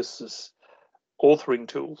Services authoring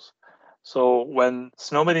tools. So when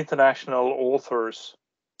SNOMED International authors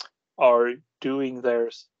are doing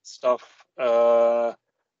their stuff,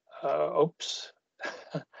 oops,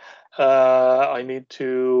 I need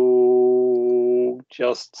to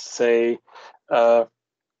just say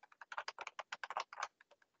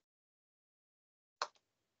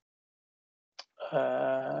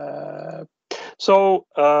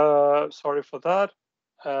sorry for that.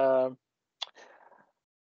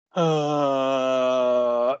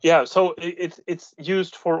 Yeah, so it's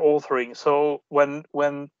used for authoring. So when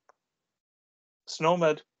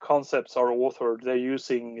SNOMED concepts are authored, they're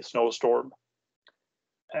using Snowstorm,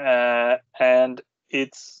 and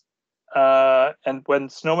it's and when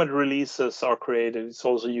SNOMED releases are created, it's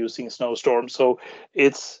also using Snowstorm. So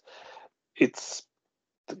it's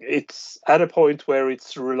at a point where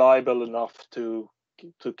it's reliable enough to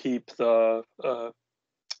keep the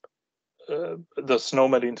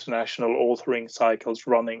SNOMED International authoring cycles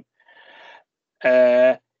running.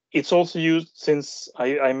 It's also used, since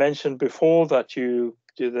I mentioned before that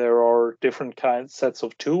there are different sets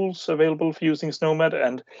of tools available for using SNOMED,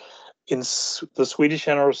 and in the Swedish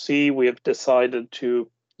NRC we have decided to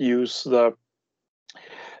use the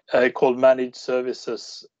called Managed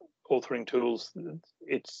Services authoring tools.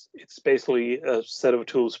 it's basically a set of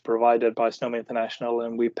tools provided by SNOMED International,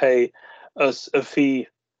 and we pay us a fee,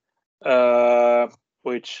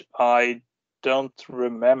 which I don't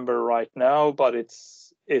remember right now, but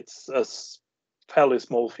it's a fairly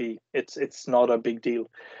small fee. It's not a big deal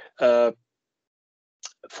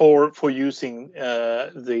for using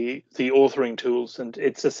the authoring tools, and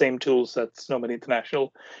it's the same tools that SNOMED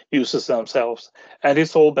International uses themselves, and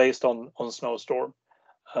it's all based on Snowstorm.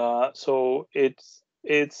 So it's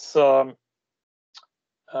a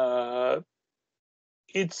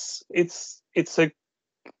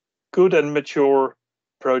good and mature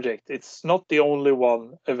project. It's not the only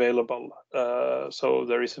one available. So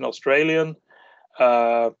there is an Australian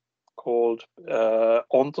called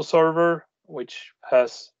OntoServer, which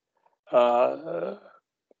has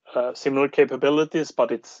similar capabilities,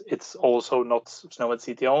 but it's also not SNOMED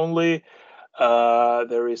CT only.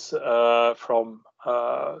 There is from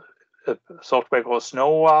a software called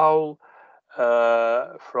SnowOwl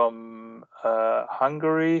from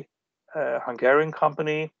Hungary, Hungarian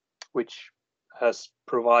company, which has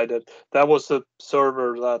provided. That was a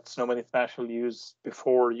server that SNOMED International used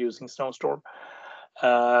before using Snowstorm.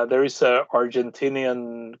 There is an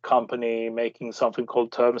Argentinian company making something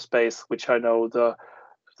called TermSpace, which I know the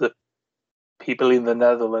people in the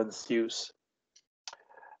Netherlands use.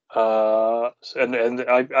 And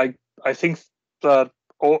I think that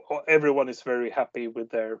everyone is very happy with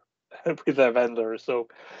their vendor. So,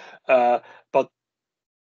 but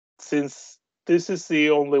since this is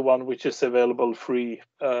the only one which is available free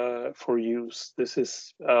for use, this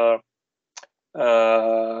is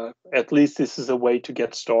at least this is a way to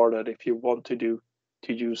get started if you want to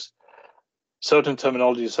use certain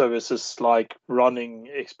terminology services like running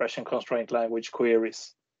expression constraint language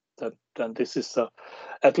queries. Then this is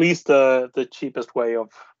at least the cheapest way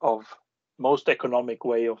of most economic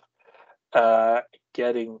way of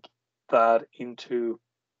getting that into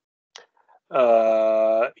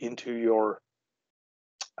your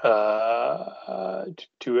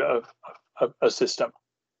to a system,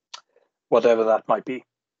 whatever that might be.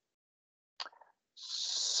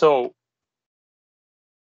 So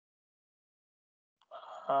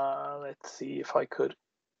let's see if I could.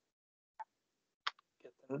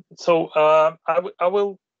 So I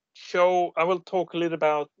will talk a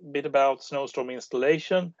little bit about Snowstorm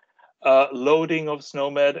installation, loading of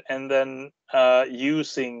SNOMED, and then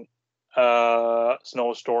using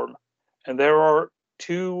Snowstorm. And there are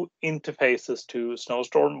two interfaces to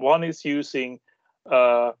Snowstorm. One is using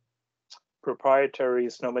proprietary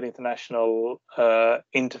SNOMED International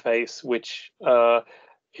interface, which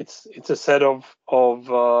it's a set of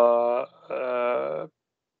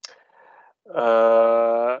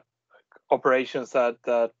operations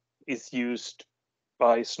that is used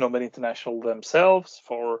by SNOMED International themselves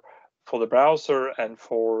for the browser and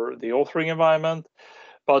for the authoring environment.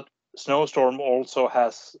 But Snowstorm also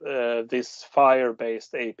has this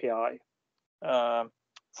Fire-based API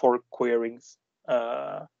for queries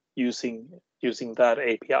using that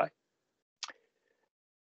API.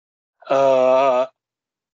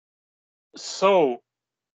 So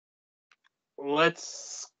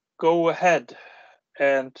let's go ahead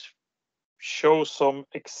and show some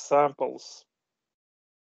examples.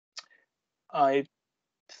 I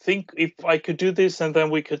think if I could do this, and then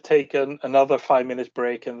we could take another 5-minute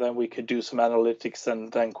break, and then we could do some analytics and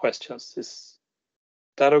then questions. Is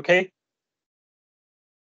that okay?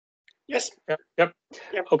 Yes. Yep.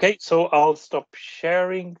 Okay, so I'll stop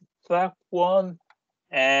sharing that one,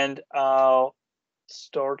 and I'll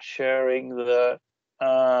start sharing the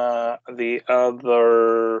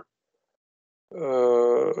other.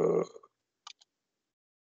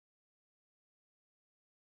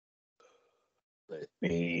 Let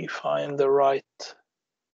me find the right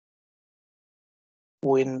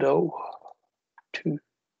window to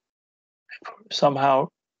somehow.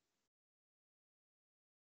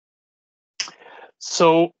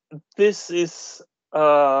 So this is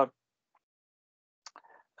the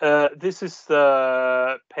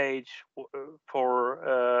page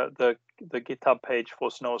for the GitHub page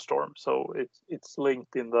for Snowstorm. So it's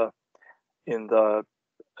linked in the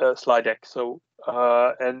slide deck. So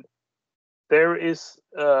and there is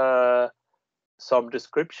some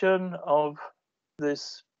description of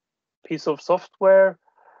this piece of software.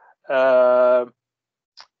 There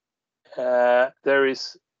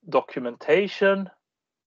is documentation,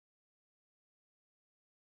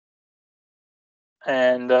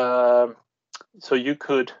 and so you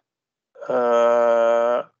could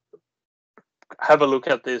have a look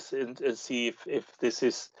at this and see if this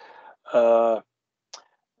is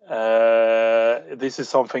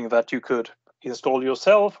something that you could install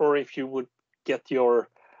yourself, or if you would get your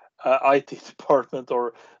IT department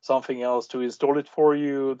or something else to install it for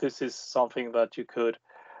you, this is something that you could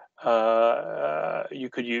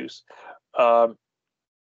use.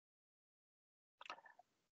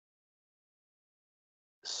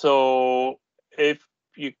 So if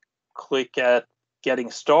you click at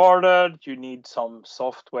getting started, you need some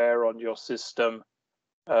software on your system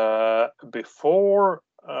before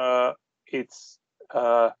it's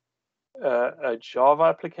a Java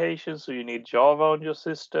application. So you need Java on your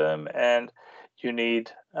system, and you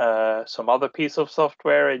need some other piece of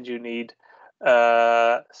software, and you need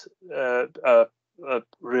a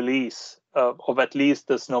release of at least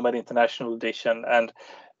the SNOMED International Edition, and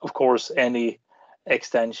of course any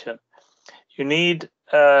extension. You need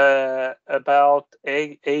about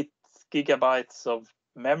 8 gigabytes of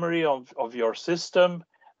memory of your system.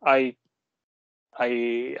 I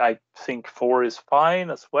think 4 is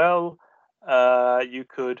fine as well. You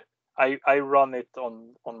could. I run it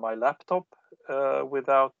on my laptop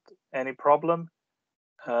without any problem.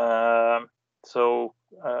 So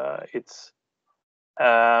it's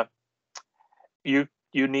you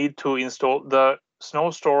need to install the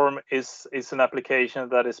Snowstorm is an application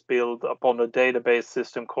that is built upon a database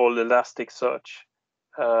system called Elasticsearch.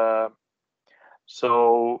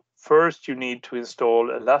 So first you need to install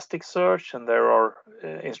Elasticsearch, and there are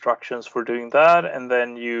instructions for doing that, and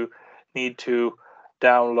then you need to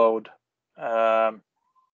download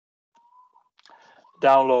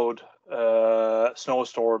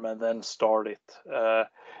Snowstorm and then start it.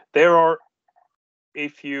 There are,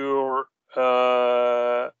 if you're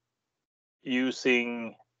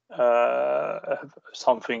using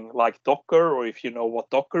something like Docker, or if you know what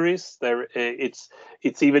Docker is, there it's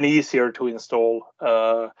even easier to install.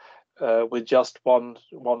 With just one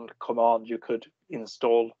command, you could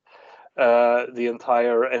install the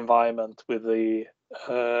entire environment with the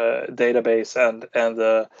database and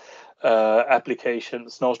the application,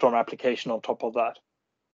 Snowstorm application on top of that.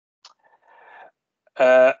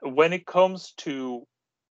 When it comes to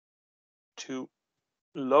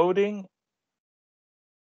loading,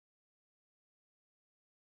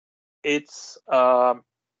 it's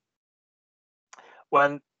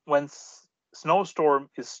when Snowstorm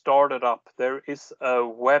is started up, there is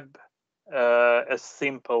a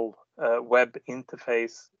simple web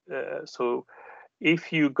interface. So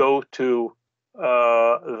if you go to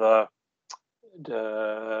the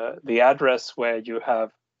address where you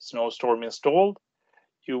have Snowstorm installed,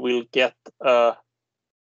 you will get a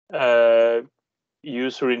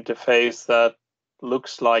user interface that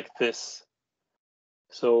looks like this.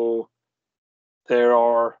 So there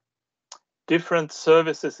are different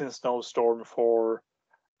services in Snowstorm for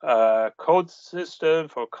code system,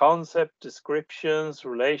 for concept descriptions,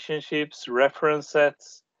 relationships, reference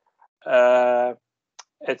sets,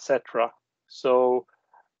 etc. So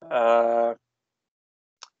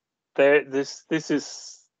this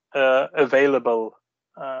is available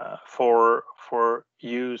for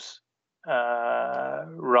use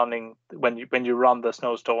running when you run the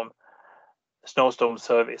Snowstorm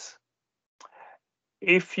service.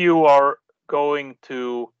 If you are going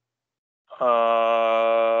to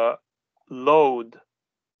load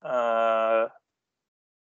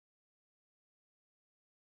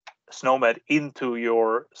SNOMED into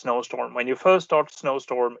your Snowstorm, when you first start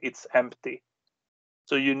Snowstorm, it's empty.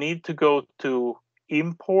 So you need to go to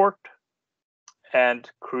import and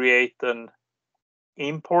create an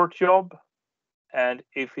import job. And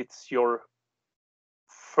if it's your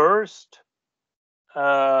first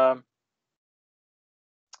SNOMED,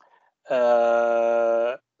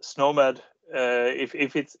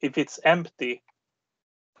 if it's empty,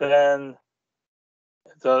 then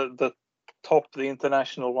the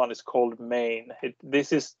international one is called main.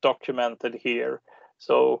 This is documented here.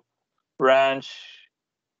 So branch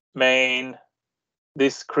main.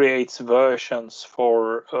 This creates versions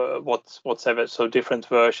for whatever. So different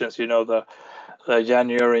versions. You know, the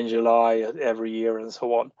January and July every year and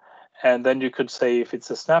so on. And then you could say if it's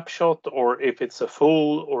a snapshot, or if it's a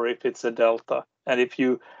full, or if it's a delta. And if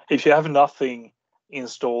you have nothing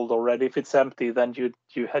installed already, if it's empty, then you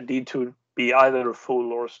need to be either a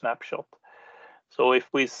full or a snapshot. So if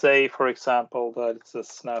we say, for example, that it's a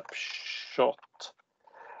snapshot,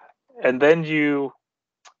 and then you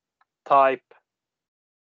type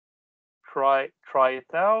try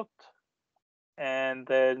it out, and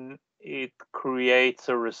then it creates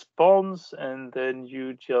a response, and then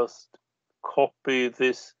you just copy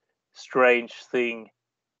this strange thing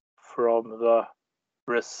from the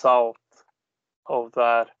result of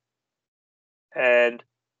that, and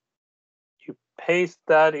you paste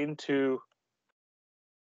that into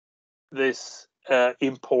this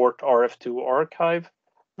import RF2 archive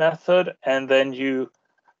method, and then you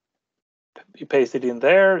paste it in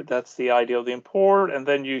there. That's the ID of the import, and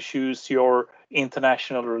then you choose your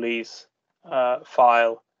international release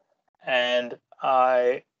file, and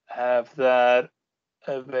I have that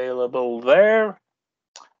available there.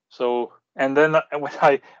 So, and then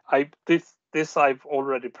when this I've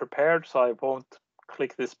already prepared, so I won't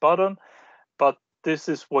click this button, but this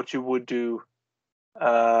is what you would do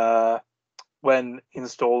when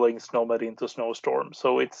installing SNOMED into Snowstorm.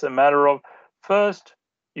 So it's a matter of, first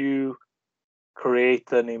you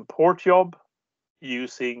create an import job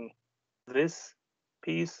using this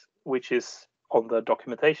piece, which is on the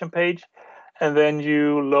documentation page, and then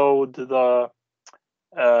you load the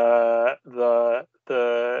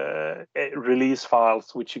release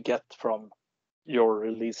files which you get from your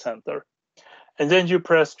release center, and then you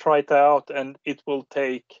press try it out, and it will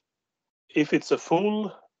take, if it's a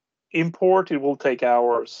full import, it will take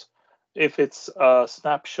hours. If it's a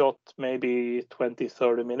snapshot, maybe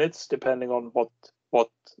 20-30 minutes, depending on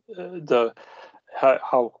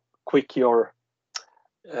how quick your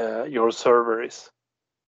server is.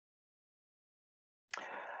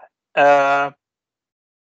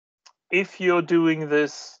 If you're doing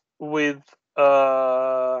this with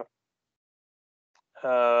an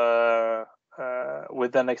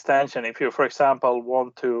extension, if you, for example,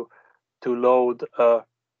 want to load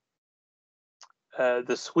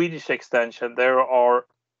the Swedish extension, there are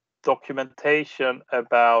documentation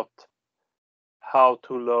about how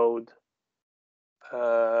to load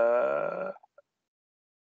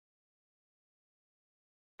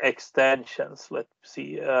extensions. Let's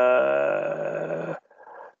see.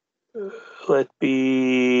 Let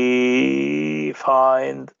me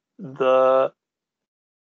find the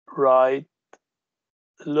right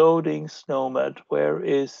loading SNOMED. Where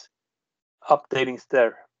is updating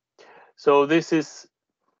there? So this is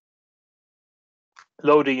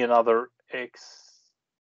loading another extension.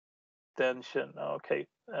 Okay.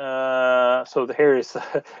 So here is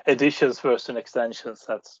additions versus extensions.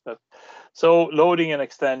 So loading an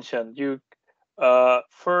extension. You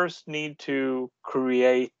first need to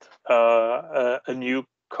create a new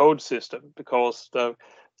code system, because the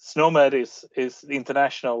SNOMED is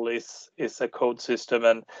international, is a code system,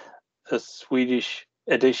 and the Swedish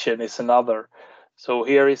edition is another. So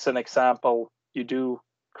here is an example. You do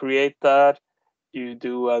create that. You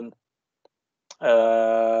do an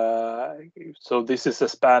so this is a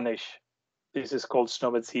Spanish. This is called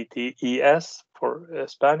SNOMED CT ES for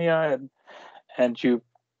España, and you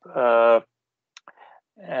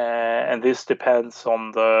and this depends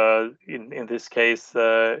on the in this case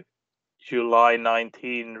the July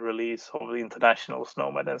 19 release of the international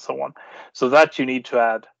SNOMED and so on. So that you need to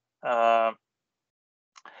add,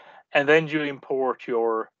 and then you import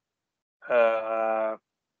your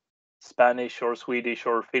Spanish or Swedish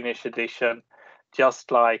or Finnish edition,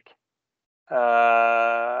 just like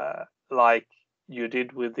you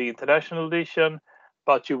did with the international edition,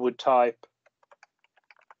 but you would type.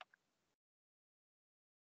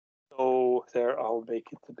 So there, I'll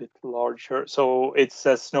make it a bit larger. So it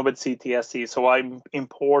says SNOMED CTSE. So I'm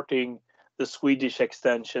importing the Swedish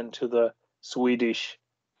extension to the Swedish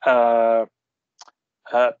path,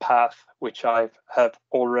 which I have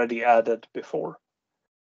already added before.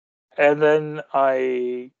 And then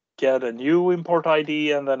I get a new import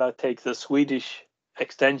ID, and then I take the Swedish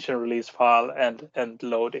extension release file and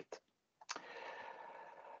load it.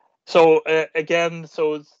 So again,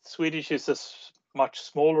 so Swedish is a much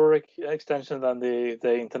smaller extension than the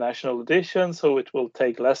international edition, so it will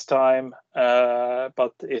take less time,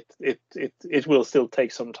 but it will still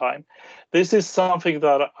take some time. This is something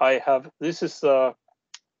that I have. This is a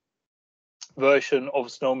version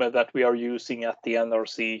of SNOMED that we are using at the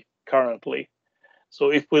NRC currently.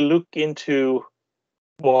 So if we look into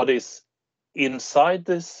what is inside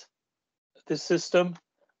this system,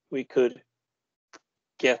 we could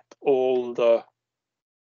get all the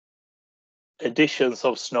editions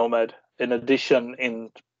of SNOMED. An edition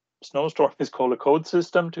in Snowstorm is called a code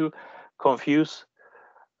system to confuse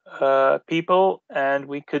people, and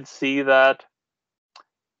we could see that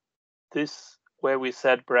this, where we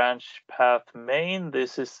said branch path main,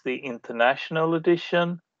 this is the international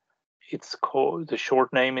edition. It's called, the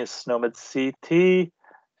short name is SNOMED CT,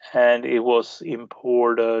 and it was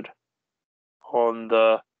imported on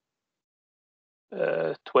the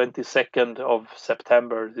 22nd of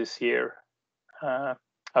September this year. I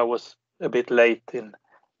was a bit late in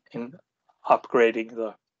upgrading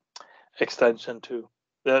the extension to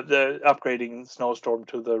the upgrading Snowstorm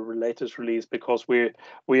to the latest release, because we're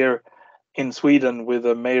in Sweden with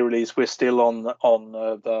the May release. We're still on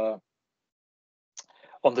the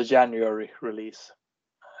on the January release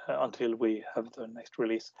until we have the next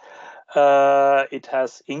release. It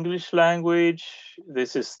has English language.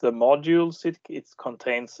 This is the modules. It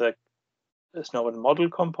contains a SNOMED model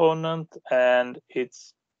component, and it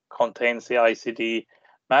contains the ICD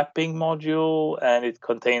mapping module, and it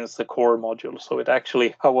contains the core module. So it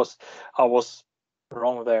actually, I was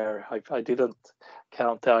wrong there. I didn't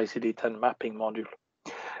count the ICD-10 mapping module.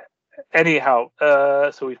 Anyhow,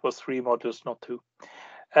 so it was 3 modules, not 2.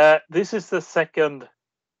 This is the second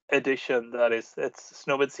edition. That is, it's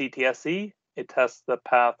SNOMED CT SE. It has the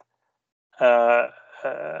path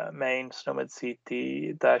main SNOMED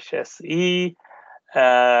CT-SE.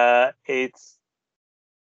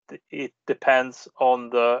 It depends on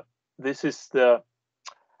the. This is the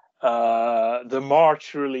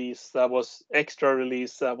March release, that was extra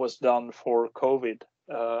release that was done for COVID.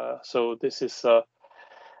 So this is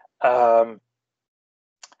the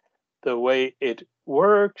way it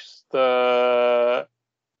works. The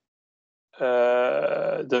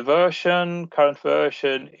current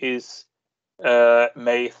version is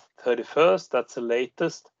May 31st. That's the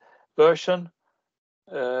latest version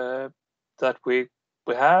that we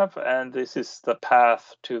have, and this is the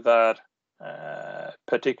path to that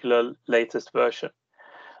particular latest version.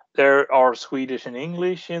 There are Swedish and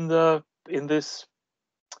English in this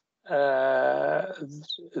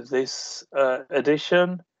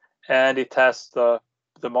edition, and it has the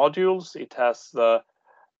modules. It has the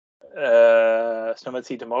SNOMED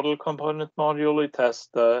CT model component module. It has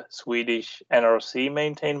the Swedish NRC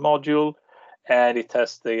maintained module, and it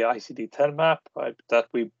has the ICD-10 map that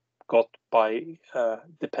we got by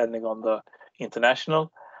depending on the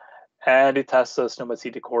international, and it has a SNOMED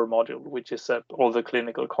CT core module, which is all the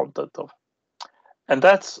clinical content of. And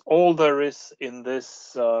that's all there is in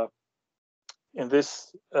this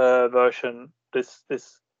version. This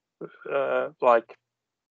like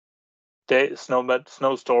SNOMED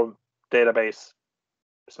snowstorm database,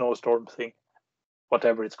 snowstorm thing,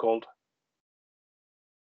 whatever it's called.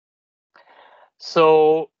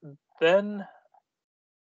 So then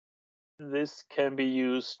this can be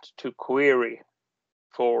used to query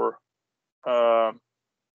for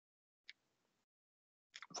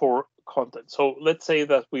content. So let's say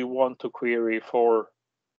that we want to query for,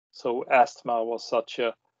 so asthma was such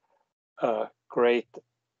a great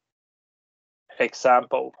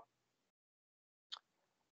example.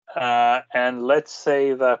 And let's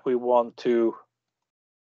say that we want to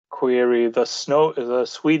query the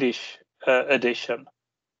Swedish edition,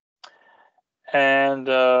 and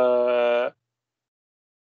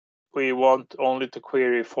we want only to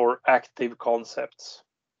query for active concepts,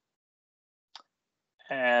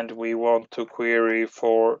 and we want to query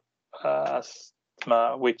for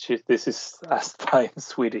asthma, this is asthma in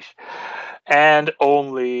Swedish, and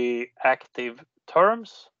only active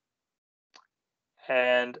terms.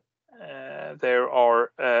 And there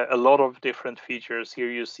are a lot of different features. Here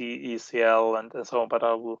you see ECL and so on, but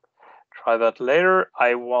I will try that later.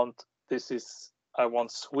 I want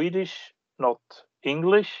Swedish, not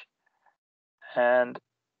English, and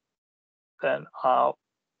then I'll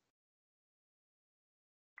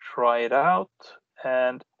try it out,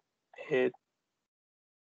 and it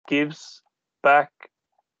gives back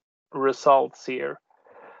results here.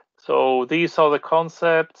 So these are the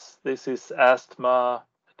concepts. This is asthma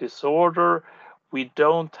disorder. We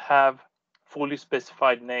don't have fully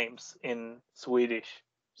specified names in Swedish,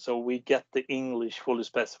 so we get the English fully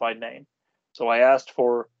specified name. So I asked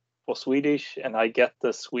for Swedish, and I get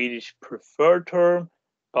the Swedish preferred term,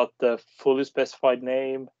 but the fully specified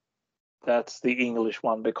name, that's the English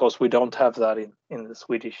one, because we don't have that in the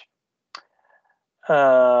Swedish.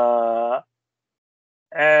 And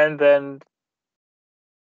then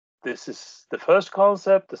this is the first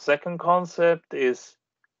concept. The second concept is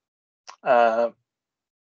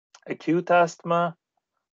acute asthma,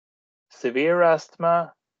 severe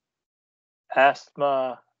asthma,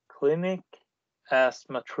 asthma clinic,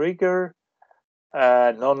 asthma trigger,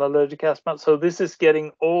 non-allergic asthma. So this is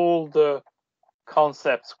getting all the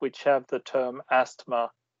concepts which have the term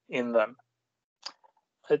asthma in them.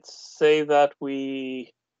 Let's say that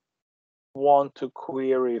we want to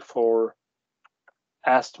query for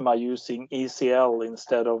asthma using ECL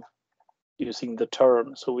instead of using the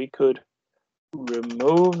term. So we could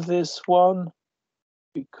remove this one.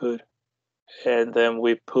 We could, and then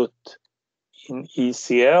we put in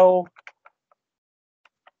ECL.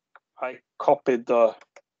 I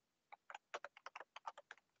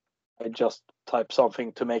just typed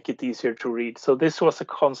something to make it easier to read. So this was a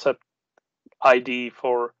concept ID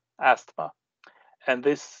for asthma. And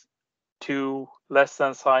this 2 less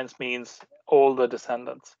than signs means all the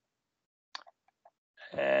descendants.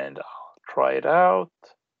 and I'll try it out,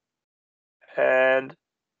 and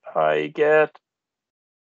I get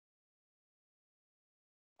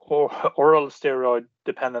oral steroid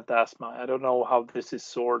dependent asthma. I don't know how this is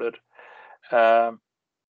sorted. Asthma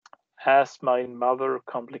in mother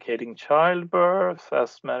complicating childbirth,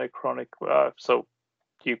 asthmatic chronic. So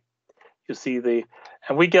you see the,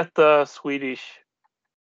 and we get the Swedish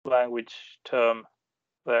language term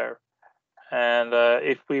there. And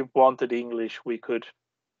if we wanted English, we could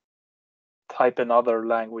type another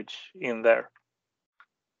language in there.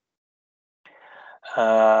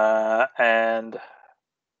 And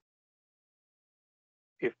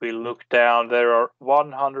if we look down, there are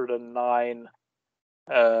 109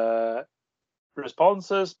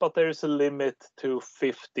 responses, but there's a limit to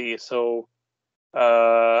 50. So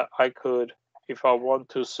I could, if I want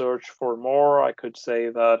to search for more, I could say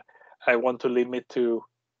that I want to limit to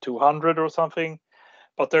 200 or something,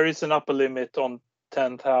 but there is an upper limit on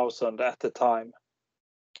 10,000 at a time.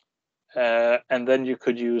 And then you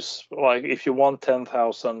could use, like, if you want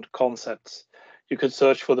 10,000 concepts, you could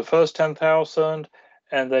search for the first 10,000,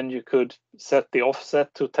 and then you could set the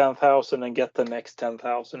offset to 10,000 and get the next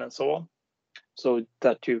 10,000 and so on. So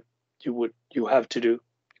that you have to do. You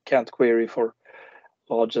can't query for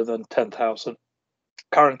larger than 10,000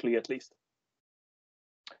 currently, at least.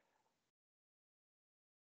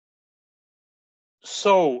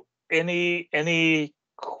 So any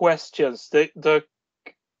questions? The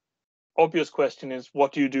obvious question is,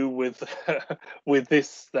 what do you do with with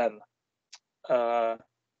this then?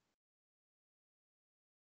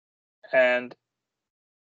 And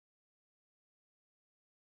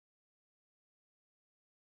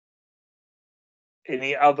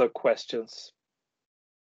any other questions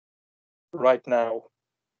right now?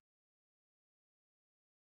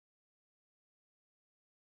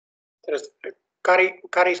 There's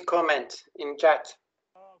Kari's comment in chat.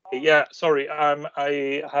 Yeah, sorry,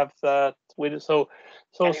 I have that with, so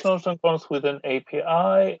Snowstone comes with an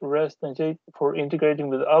API, REST and JSON for integrating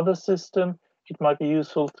with other system. It might be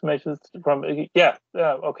useful to measure from, okay,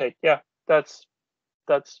 yeah, that's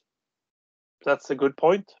a good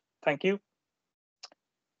point. Thank you.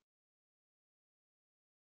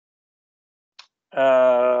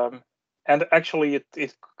 And actually,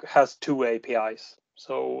 it has two APIs.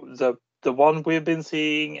 So the one we've been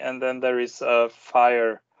seeing, and then there is a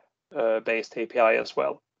Fire based API as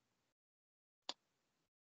well.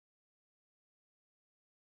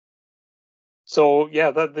 So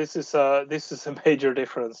yeah, this is a major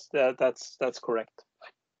difference. That's correct.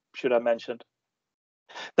 Should have mentioned.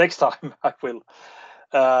 Next time I will,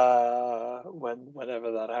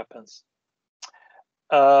 whenever that happens.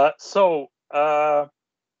 So I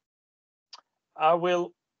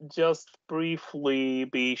will just briefly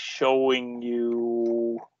be showing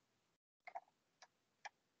you,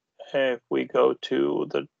 if we go to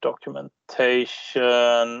the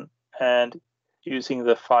documentation and using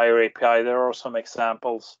the Fire API, there are some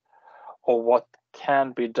examples of what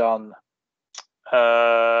can be done.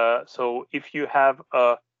 So if you have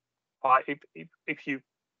a,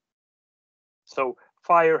 so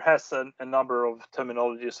Fire has a number of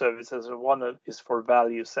terminology services, and one is for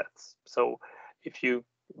value sets. So if you,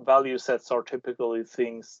 value sets are typically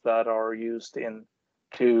things that are used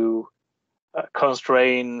to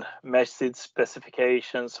constrain message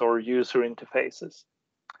specifications or user interfaces.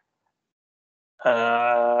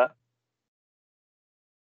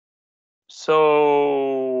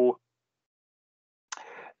 So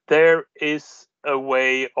there is a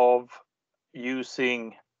way of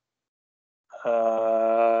using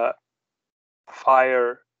Fire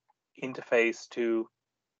interface to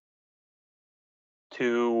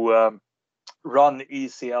run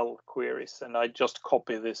ECL queries, and I just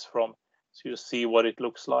copy this from, so you see what it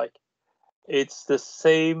looks like. It's the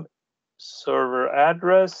same server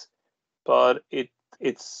address, but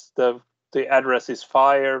it's the address is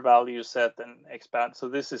Fire value set and expand. So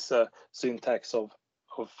this is a syntax of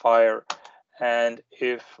Fire, and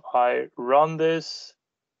if I run this,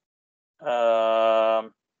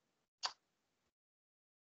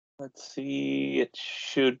 let's see, it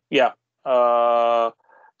should, yeah.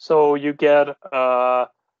 So you get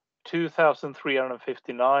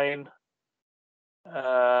 2,359,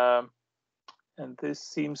 and this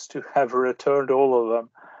seems to have returned all of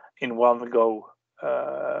them in one go.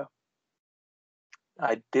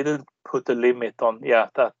 I didn't put a limit on, yeah,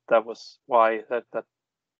 that was why that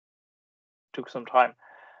took some time.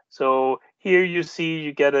 So here you see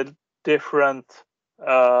you get a different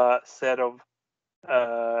set of,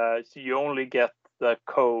 so you only get the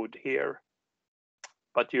code here,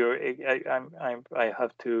 but I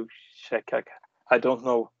have to check. I don't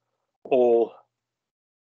know all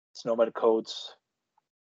SNOMED codes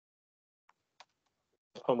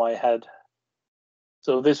on my head.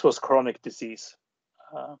 So this was chronic disease.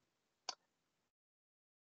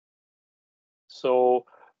 So,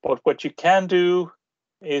 but what you can do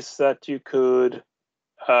is that you could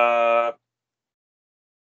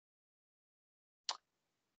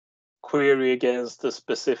query against the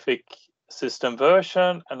specific system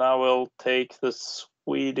version, and I will take the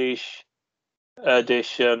Swedish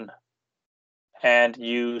edition and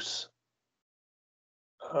use,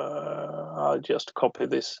 I'll just copy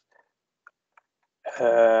this.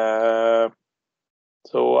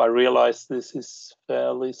 So I realize this is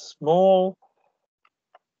fairly small,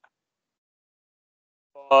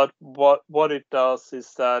 but what it does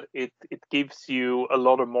is that it gives you a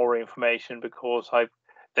lot of more information, because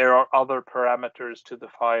there are other parameters to the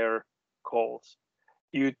FHIR calls.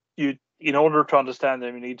 You in order to understand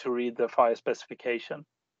them, you need to read the FHIR specification.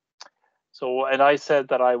 So, and I said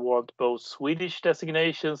that I want both Swedish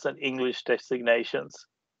designations and English designations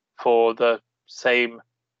for the same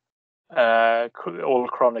all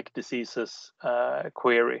chronic diseases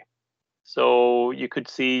query. So you could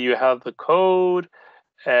see you have the code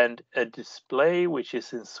and a display which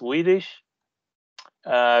is in Swedish,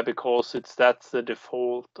 because that's the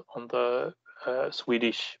default on the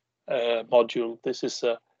Swedish module. This is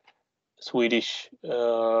a Swedish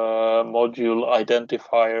module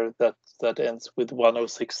identifier that ends with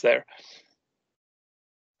 106 there.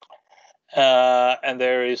 And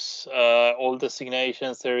there is all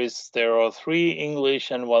designations. There are 3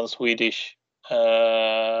 English and 1 Swedish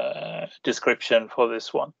description for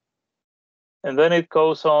this one. And then it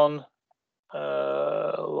goes on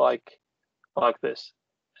like this.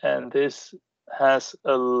 And this has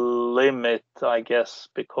a limit, I guess,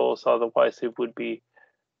 because otherwise it would be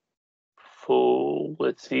full.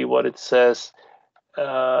 Let's see what it says. Did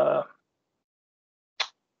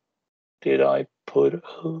I put?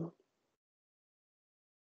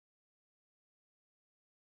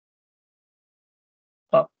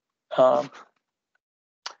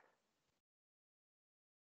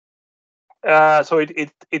 So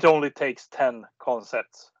it only takes 10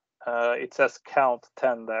 concepts. It says count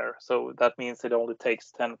 10 there, so that means it only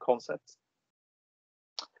takes 10 concepts.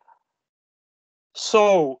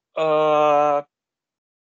 So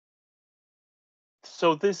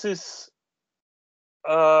so this is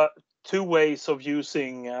 2 ways of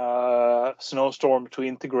using Snowstorm to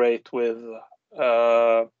integrate with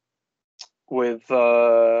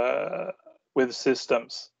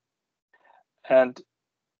systems. And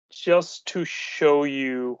just to show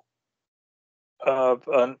you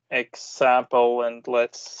an example, and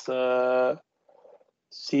let's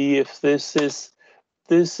see if this is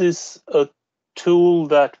a tool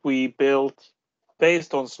that we built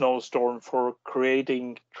based on Snowstorm for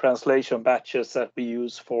creating translation batches that we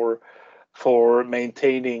use for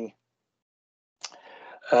maintaining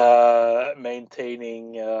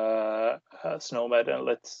SNOMED. And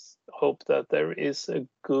let's hope that there is a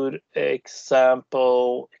good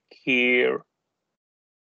example here.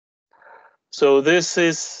 So this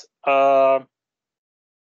is we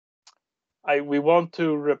want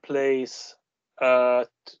to replace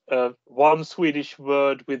one Swedish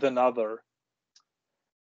word with another,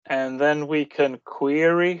 and then we can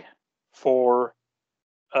query for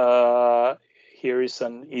here is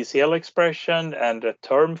an ECL expression and a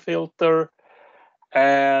term filter,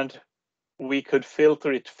 and we could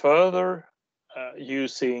filter it further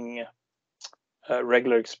using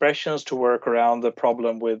regular expressions to work around the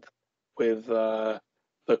problem with the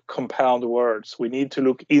compound words. We need to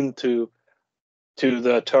look into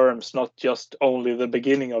the terms, not just only the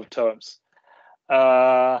beginning of terms.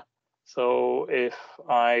 So if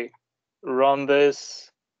I run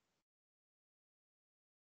this,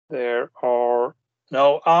 there are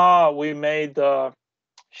no, we made the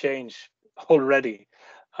change already.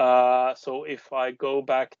 So if I go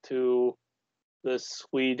back to the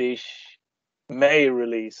Swedish May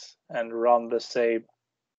release and run the same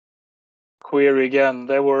query again,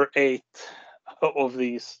 there were 8 of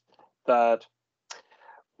these that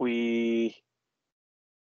we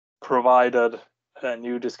provided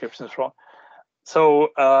new descriptions from. So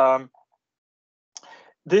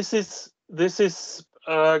this is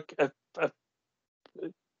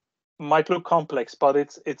might look complex, but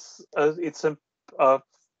it's a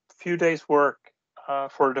few days work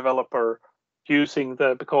for a developer using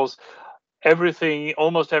because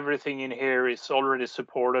almost everything in here is already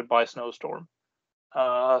supported by Snowstorm.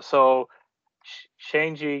 So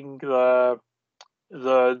changing the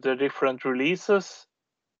different releases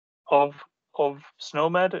of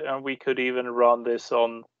SNOMED, and we could even run this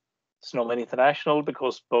on SNOMED International,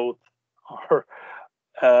 because both are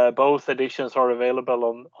Both editions are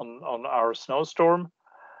available on our Snowstorm.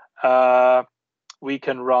 We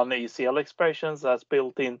can run ECL expressions that's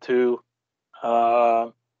built into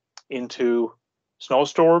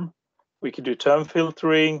Snowstorm. We can do term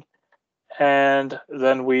filtering, and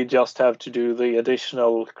then we just have to do the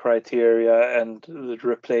additional criteria and the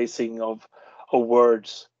replacing of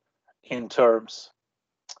words in terms.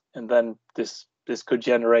 And then this could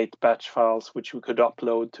generate batch files which we could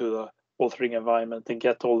upload to the authoring environment and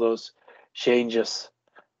get all those changes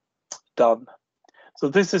done. So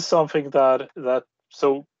this is something that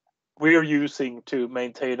so we're using to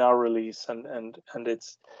maintain our release, and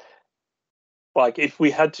it's like if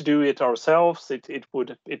we had to do it ourselves, it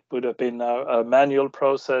would have been a manual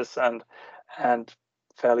process and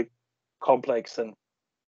fairly complex and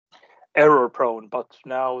error prone. But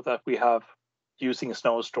now that we have using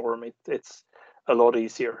Snowstorm, it's a lot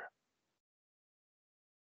easier.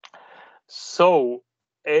 So,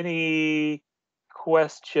 any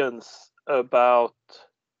questions about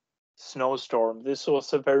Snowstorm? This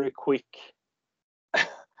was a very quick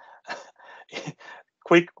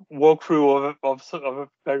walkthrough of a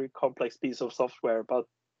very complex piece of software, but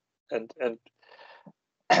and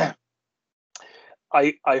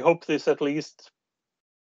I hope this at least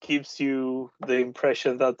gives you the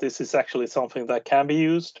impression that this is actually something that can be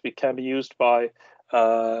used. It can be used by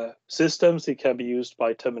systems. It can be used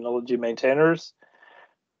by terminology maintainers.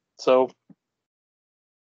 So,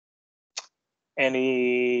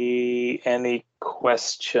 any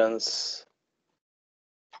questions?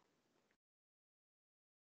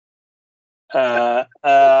 There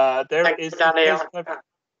is. Daniel.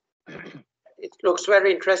 It looks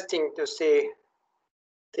very interesting to see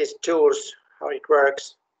these tools, how it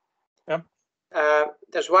works. Yep.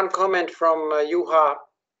 There's one comment from Juha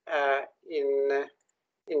in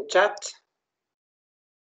chat.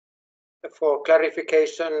 For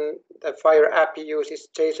clarification, the Fire API uses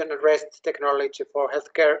JSON and REST technology for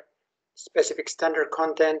healthcare specific standard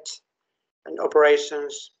content and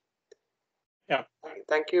operations. Yeah.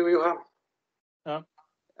 Thank you, Juha. Yeah.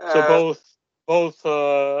 So both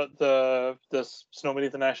the SNOMED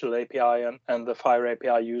International API and the Fire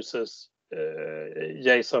API uses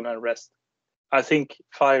JSON and REST. I think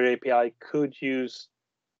Fire API could use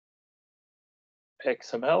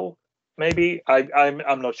XML. Maybe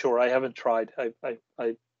I'm not sure. I haven't tried.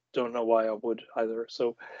 I don't know why I would either.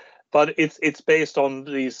 So, but it's based on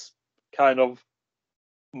these kind of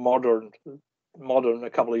modern a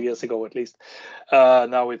couple of years ago at least.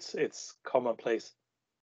 Now it's commonplace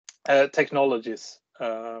technologies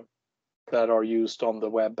that are used on the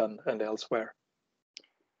web and elsewhere.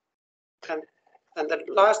 And the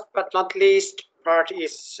last but not least part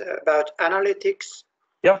is about analytics.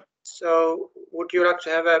 Yeah. So would you like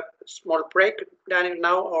to have a small break, Daniel,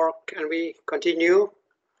 now, or can we continue?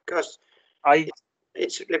 Because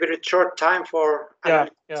it's a little bit short time for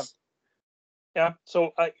analytics. Yeah.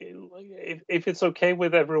 So if it's okay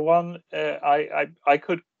with everyone, I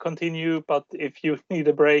could continue, but if you need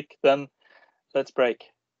a break, then let's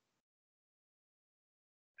break.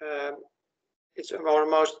 It's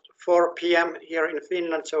almost 4 p.m. here in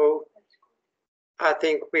Finland, so I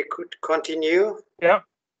think we could continue. Yeah.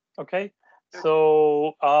 Okay.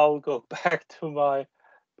 So I'll go back to my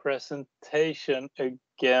presentation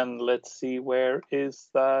again. Let's see, where is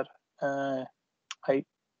that?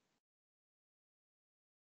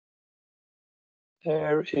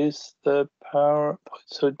 There is the PowerPoint.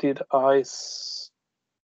 So did I? Is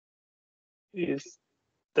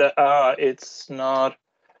the it's not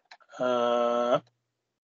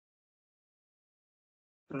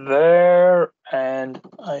there, and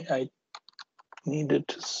I needed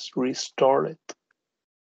to restore it.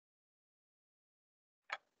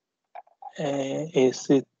 Is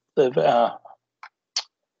it the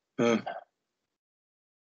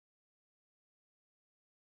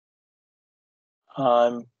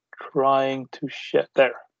I'm trying to share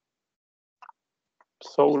there.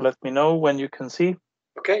 So let me know when you can see.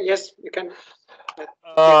 Okay, yes, you can.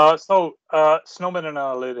 So SNOMED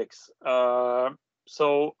Analytics.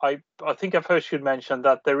 So I think I first should mention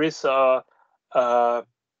that there is a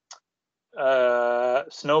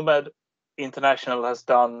SNOMED International has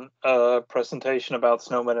done a presentation about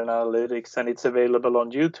SNOMED Analytics, and it's available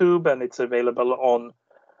on YouTube, and it's available on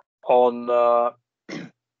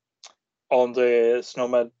the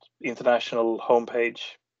SNOMED International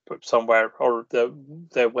homepage somewhere, or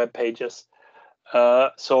their web pages.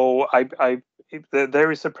 So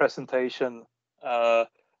there is a presentation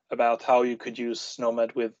about how you could use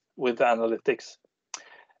SNOMED with analytics.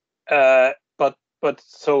 But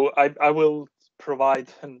so I will provide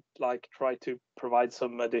and try to provide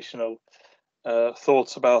some additional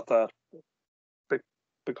thoughts about that,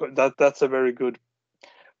 because that's a very good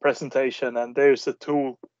presentation, and there's a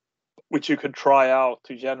tool which you could try out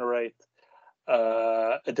to generate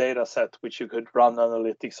a data set which you could run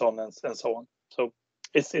analytics on and so on. So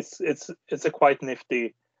it's a quite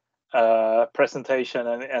nifty presentation,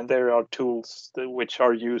 and there are tools which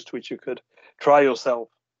are used which you could try yourself.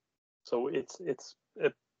 So it's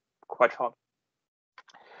quite fun.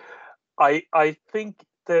 I think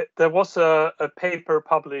that there was a paper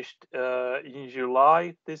published in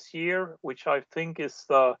July this year, which I think is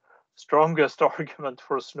the strongest argument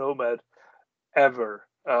for SNOMED ever.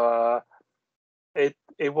 It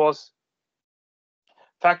was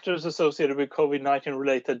factors associated with COVID-19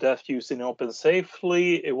 related death using open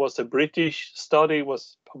safely. It was a British study,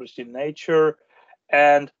 was published in Nature,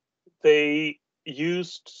 and they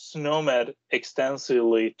used SNOMED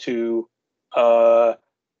extensively to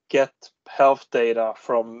get health data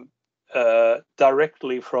from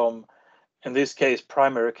directly from, in this case,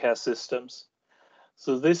 primary care systems.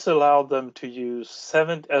 So this allowed them to use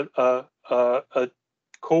a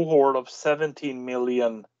cohort of 17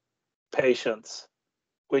 million patients,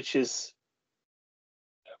 which is,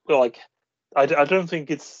 like, I don't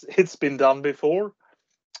think it's been done before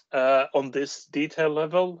on this detail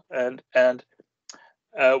level. And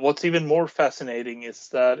what's even more fascinating is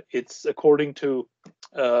that it's according to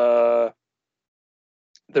the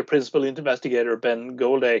principal investigator, Ben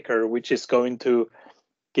Goldacre, which is going to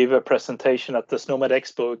give a presentation at the SNOMED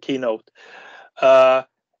Expo keynote.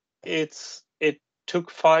 It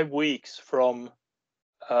took 5 weeks from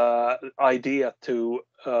idea to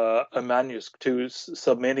a manuscript, to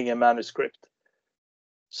submitting a manuscript.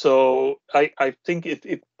 So I think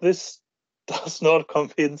if this does not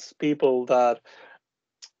convince people that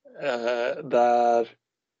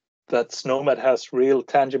that SNOMED has real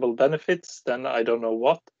tangible benefits, then I don't know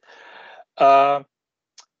what.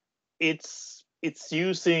 It's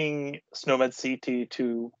using SNOMED CT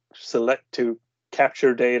to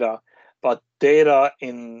capture data, but data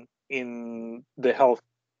in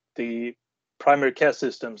the primary care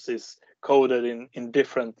systems is coded in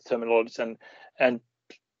different terminologies, and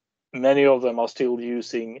many of them are still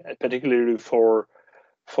using, particularly for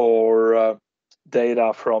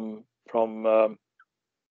data from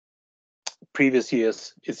previous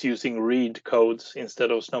years, it's using read codes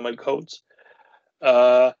instead of SNOMED codes.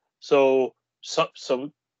 So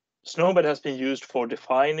SNOMED has been used for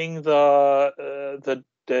defining the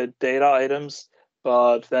data items,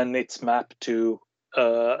 but then it's mapped to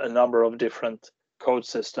a number of different code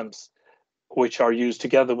systems which are used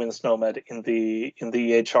together with SNOMED in the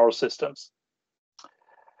EHR systems.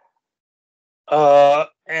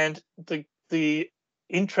 And the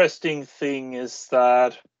interesting thing is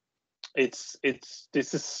that this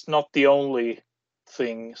is not the only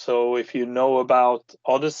thing. So if you know about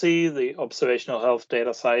Odyssey, the Observational Health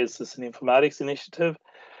Data Sciences and Informatics Initiative,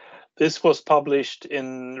 this was published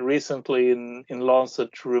recently in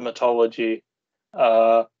Lancet Rheumatology.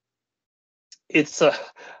 It's a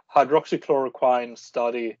hydroxychloroquine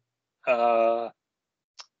study,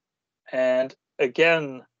 and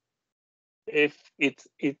again,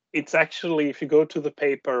 it's actually, if you go to the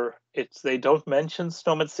paper, they don't mention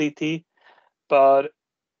SNOMED CT, but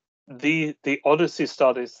the Odyssey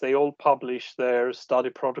studies, they all publish their study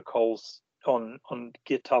protocols on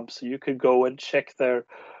GitHub, so you could go and check their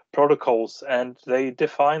protocols, and they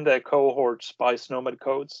define their cohorts by SNOMED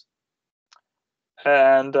codes.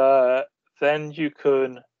 And then you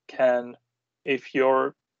can, if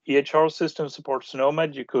your EHR system supports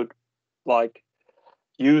SNOMED, you could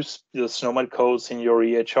use the SNOMED codes in your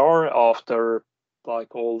EHR after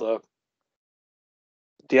all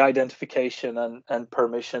the identification and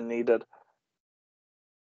permission needed.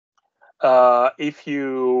 If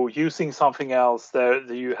you using something else, there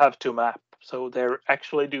you have to map. So they're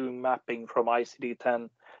actually doing mapping from ICD-10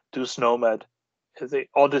 to SNOMED. The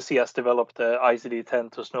Odyssey has developed the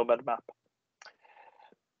ICD-10 to SNOMED map.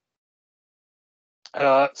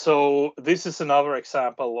 So this is another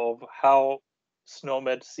example of how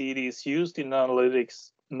SNOMED CT is used in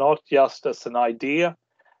analytics, not just as an idea,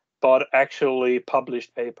 but actually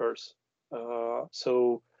published papers.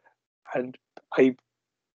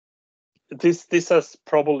 This has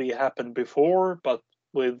probably happened before, but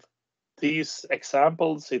with these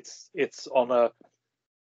examples, it's on a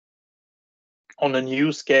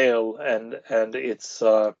new scale, and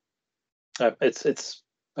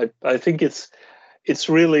I think it's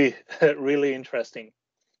really really interesting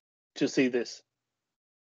to see this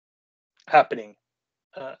happening.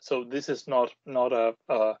 So this is not a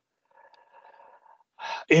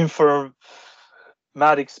informatics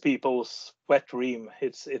people's wet dream.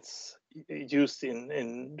 It's used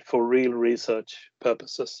for real research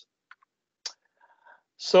purposes.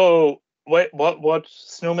 So what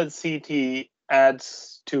SNOMED CT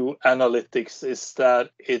adds to analytics is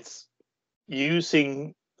that it's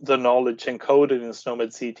using the knowledge encoded in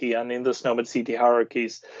SNOMED CT and in the SNOMED CT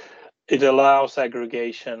hierarchies. It allows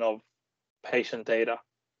aggregation of patient data.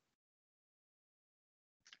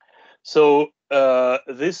 So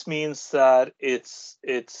this means that it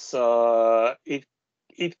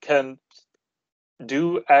can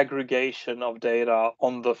do aggregation of data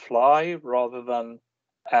on the fly rather than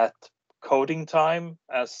at coding time,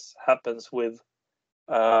 as happens with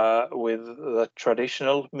the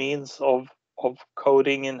traditional means of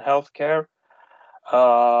coding in healthcare.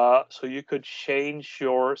 So you could change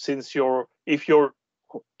if you're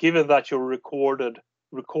given that you're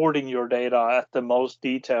recording your data at the most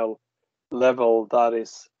detailed level that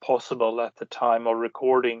is possible at the time of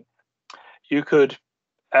recording, you could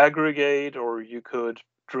aggregate or you could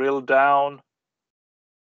drill down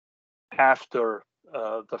after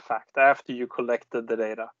the fact, after you collected the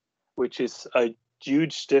data, which is a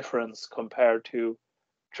huge difference compared to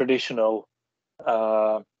traditional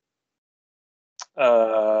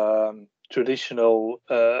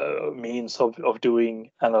means of doing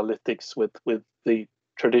analytics with the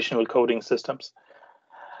traditional coding systems.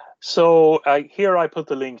 So here I put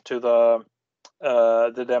the link to the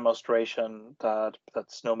demonstration that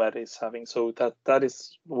SNOMED is having. So that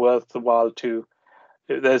is worthwhile to.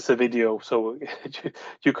 There's a video, so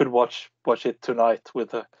you could watch it tonight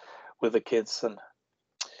with the kids and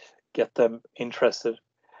get them interested.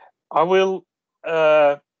 I will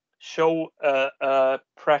show a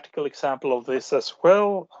practical example of this as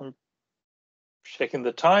well. I'm checking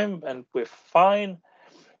the time and we're fine.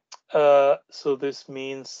 So this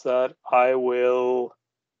means that I will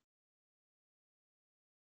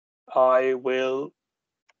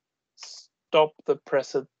stop the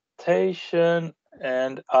presentation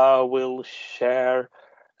and I will share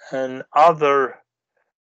another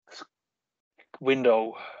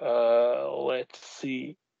window. Let's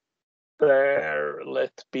see there.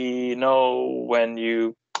 Let me know when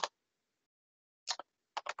you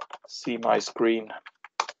see my screen.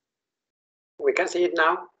 We can see it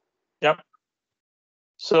now. Yep.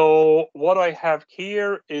 So what I have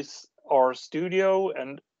here is our studio,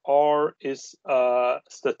 and R is a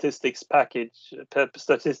statistics package,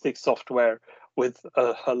 statistics software with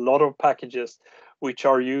a lot of packages which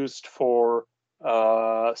are used for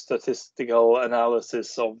statistical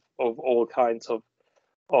analysis of all kinds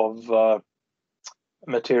of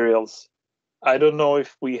materials. I don't know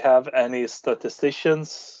if we have any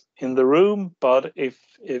statisticians in the room, but if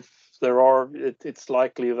there are, it's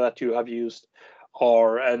likely that you have used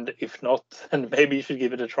R, and if not, then maybe you should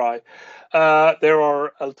give it a try. There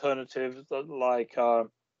are alternatives like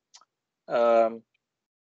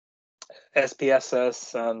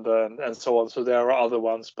SPSS and so on. So there are other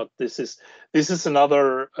ones, but this is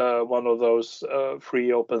another one of those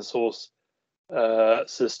free open source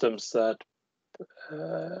systems that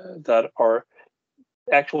are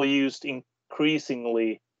actually used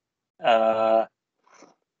increasingly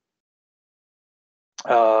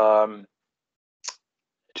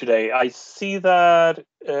today. I see that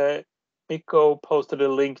Mikko posted a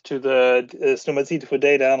link to the SNOMED CT for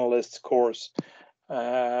Data Analysts course,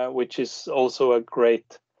 which is also a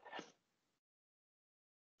great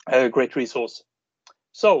resource.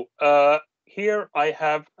 So here I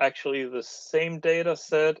have actually the same data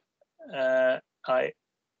set I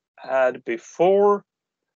had before.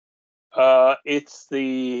 It's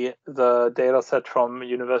the data set from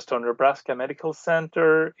University of Nebraska Medical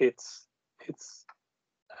Center. It's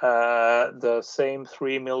the same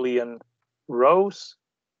 3 million rows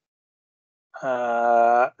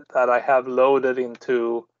that I have loaded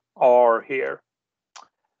into R here.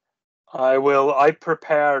 I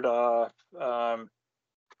prepared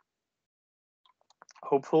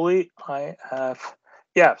hopefully I have,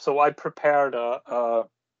 yeah, so I prepared a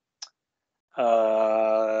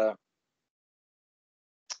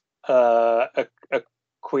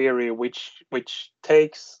query which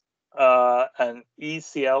takes an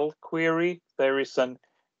ECL query. There is an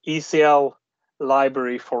ECL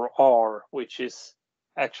library for R, which is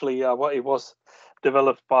actually it was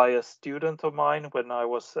developed by a student of mine when I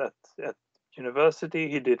was at university.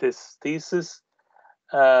 He did his thesis,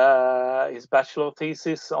 his bachelor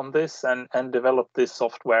thesis on this, and developed this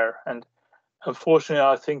software. And unfortunately,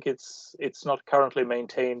 I think it's not currently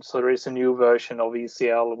maintained. So there is a new version of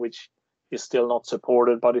ECL which is still not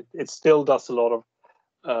supported, but it still does a lot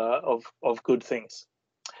of good things.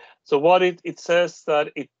 So what it says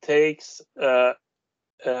that it takes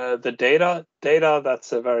the data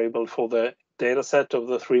that's a variable for the data set of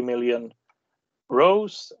the 3 million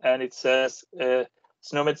rows, and it says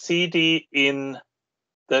SNOMED CT in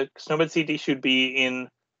the SNOMED CT should be in,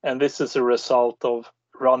 and this is a result of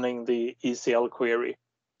running the ECL query.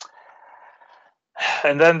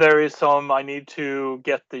 And then there is some, I need to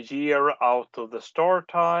get the year out of the start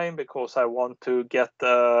time because I want to get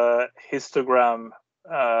the histogram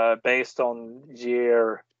based on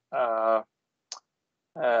year,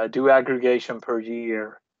 do aggregation per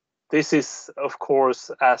year. This is, of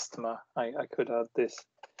course, asthma. I could add this.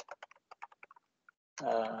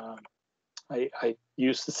 I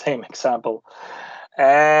use the same example.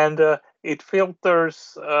 And it filters,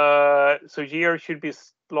 so year should be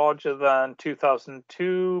larger than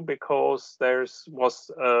 2002 because there was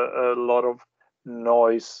a lot of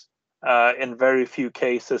noise in very few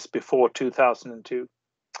cases before 2002.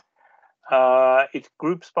 It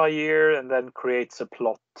groups by year and then creates a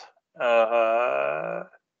plot.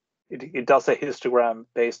 It does a histogram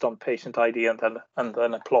based on patient ID and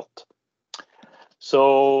then a plot.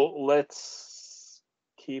 So let's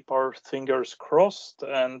keep our fingers crossed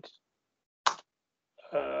and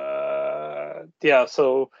yeah,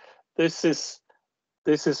 so this is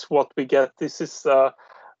what we get. This is the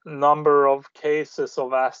number of cases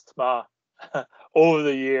of asthma over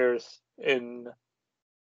the years in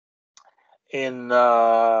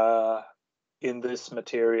this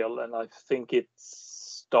material, and I think it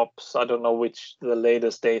stops. I don't know which the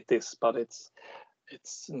latest date is, but it's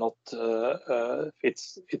not.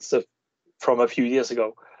 It's from a few years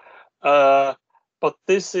ago. But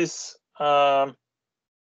this is.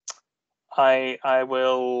 I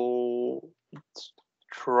will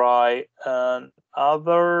try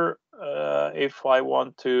another if I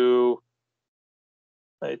want to.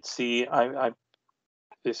 Let's see. I'm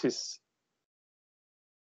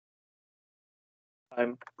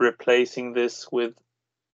replacing this with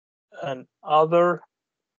another.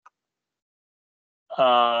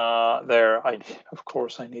 There. Of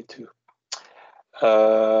course I need to.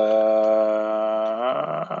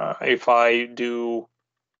 If I do.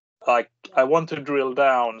 Like I want to drill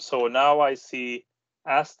down, so now I see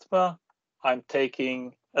asthma. I'm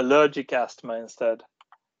taking allergic asthma instead,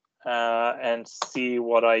 and see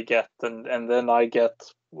what I get, and then I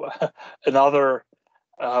get another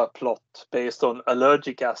plot based on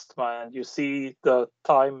allergic asthma, and you see the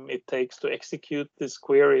time it takes to execute these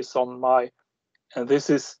queries on my, and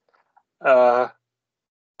this is R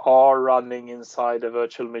running inside a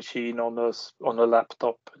virtual machine on a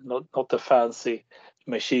laptop, not a fancy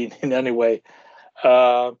machine in any way.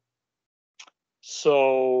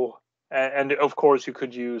 So, and of course you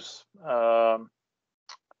could use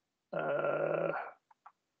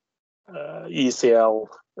ECL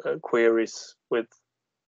queries with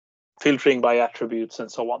filtering by attributes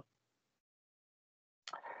and so on.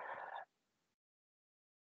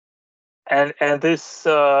 And this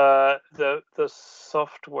the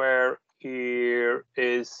software here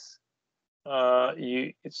is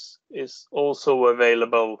is also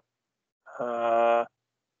available.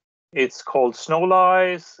 It's called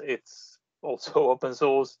Snowlies. It's also open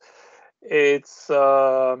source. It's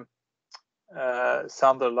Sander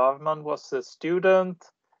Lavman was a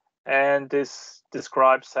student, and this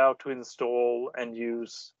describes how to install and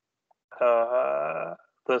use the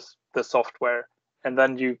software, and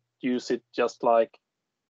then you use it just like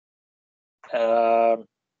however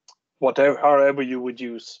you would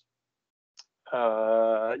use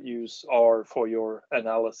R for your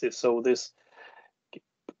analysis. So this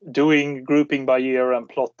doing grouping by year and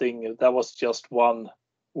plotting, that was just one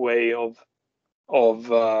way of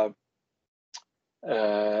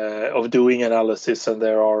doing analysis, and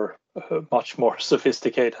there are much more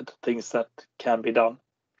sophisticated things that can be done.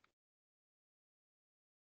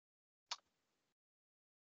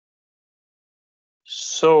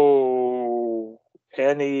 So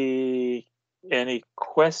any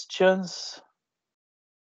questions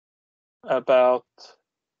about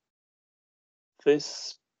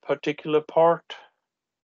this particular part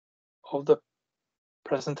of the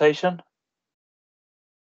presentation?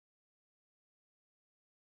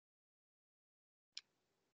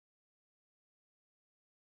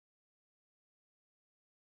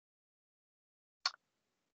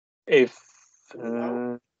 If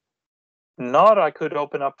not, I could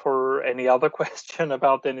open up for any other question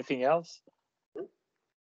about anything else.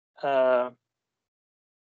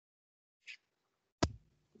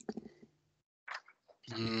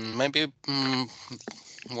 Maybe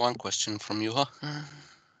one question from Juha.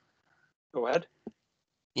 Go ahead.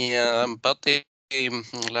 Yeah, about the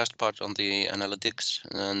last part on the analytics,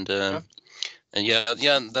 and And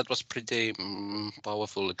yeah, that was pretty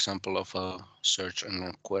powerful example of a search and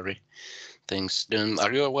a query things. Then,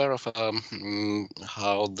 are you aware of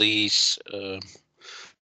how these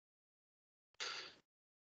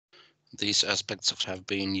aspects have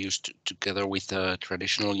been used together with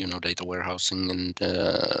traditional, data warehousing and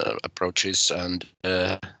approaches and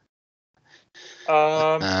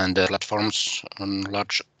platforms on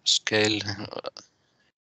large scale?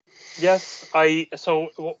 Yes, so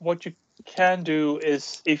what you can do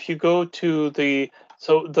is if you go to the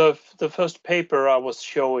first paper I was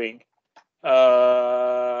showing,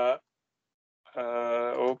 open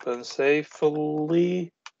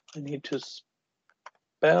safely. I need to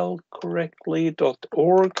spell correctly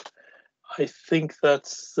 .org. I think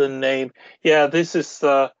that's the name. Yeah, this is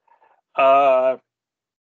the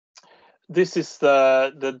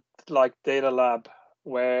like data lab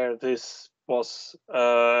where this was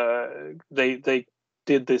they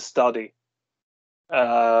did this study,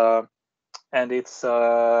 and it's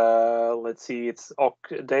let's see, it's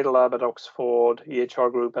data lab at Oxford,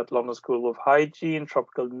 EHR group at London School of Hygiene,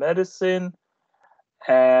 Tropical Medicine,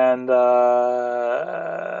 and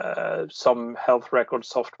some health record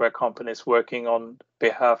software companies working on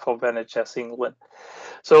behalf of NHS England.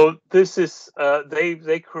 So this is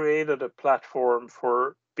they created a platform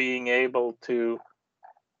for being able to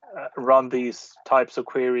run these types of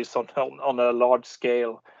queries on a large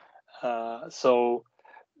scale. So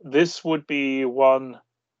this would be one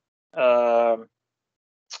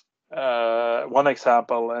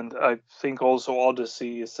example, and I think also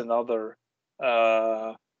Odyssey is another.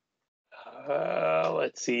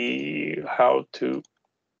 Let's see how to.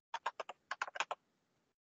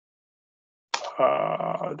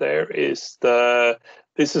 This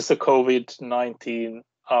is the COVID-19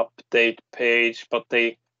 update page, but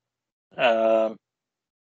they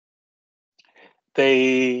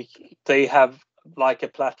have like a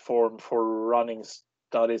platform for running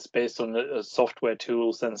studies based on software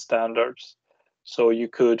tools and standards. So you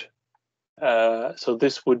could, so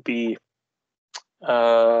this would be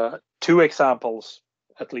two examples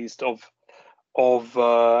at least of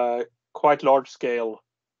quite large scale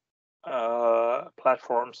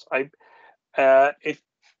platforms. If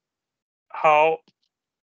how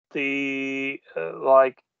the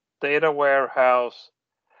like data warehouse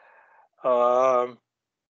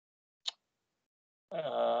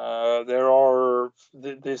there are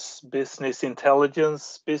this business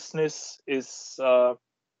intelligence business is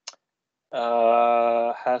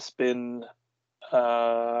has been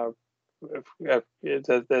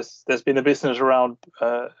there's been a business around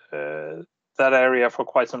that area for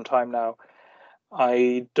quite some time now.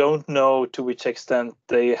 I don't know to which extent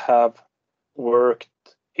they have worked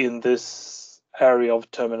in this area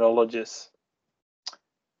of terminologies.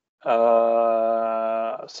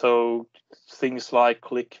 So things like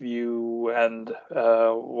click view and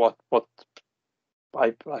what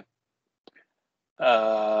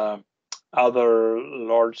other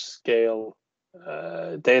large scale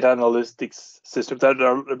data analytics systems that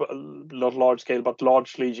are not large scale but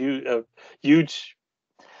largely huge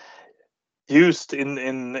used in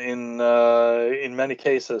many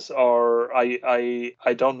cases are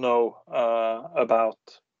I don't know about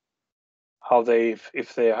how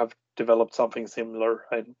if they have developed something similar.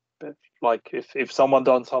 Like if someone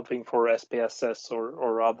done something for SPSS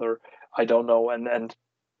or other, I don't know, and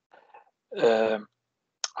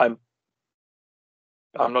I'm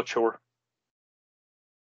not sure.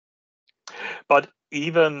 But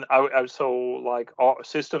even so, like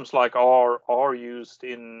systems like R are used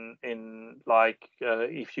in like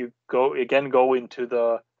if you go into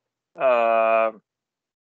the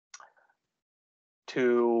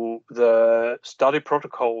study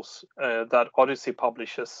protocols that Odyssey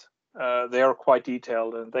publishes. They are quite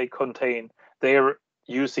detailed, and they're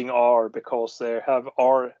using R because they have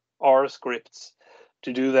R scripts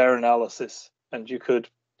to do their analysis, and you could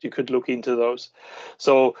look into those.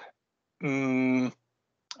 So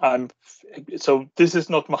so this is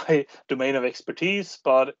not my domain of expertise,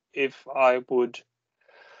 but if I would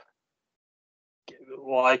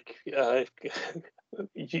like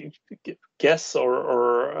guess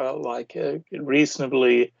or like a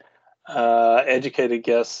reasonably educated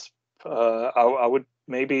guess, I would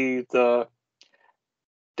maybe the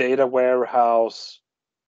data warehouse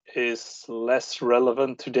is less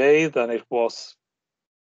relevant today than it was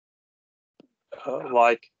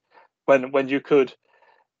like when you could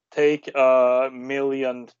take a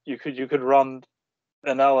million, you could run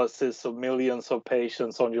analysis of millions of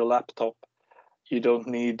patients on your laptop. You don't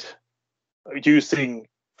need using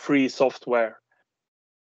free software.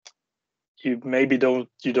 You maybe don't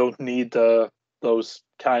need the those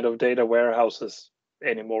kind of data warehouses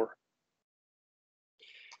anymore.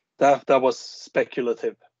 That was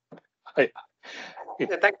speculative. Thank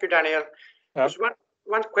you, Daniel. Yeah. There's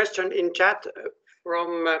one question in chat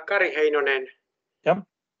from Kari Heinonen. Yeah.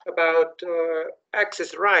 About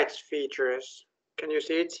access rights features. Can you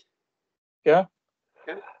see it? Yeah.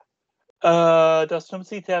 Yeah. Does SNOMED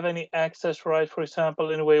CT have any access right, for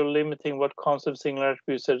example, in a way of limiting what concept single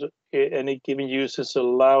attributes that any given user is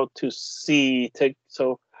allowed to see?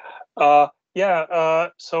 So what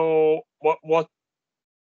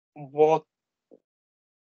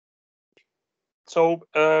so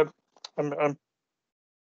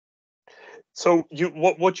so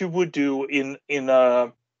what you would do in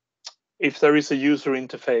if there is a user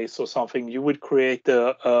interface or something, you would create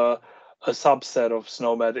a subset of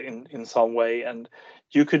SNOMED in some way, and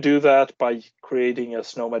you could do that by creating a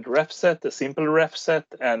SNOMED ref set, a simple ref set,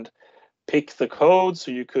 and pick the code.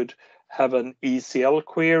 So you could have an ECL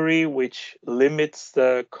query which limits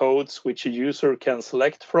the codes which a user can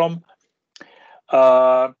select from.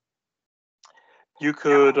 You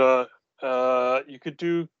could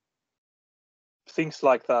do things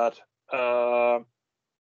like that,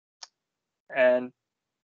 and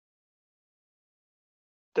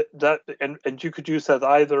and you could use that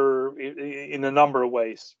either in a number of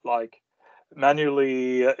ways, like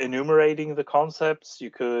manually enumerating the concepts.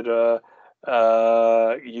 You could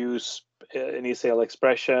use an ECL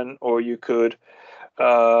expression, or you could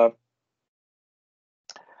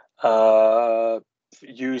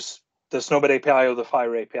use the SNOMED API or the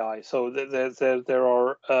FHIR API. So there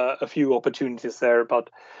are a few opportunities there, but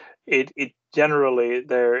it generally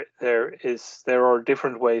there are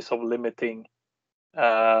different ways of limiting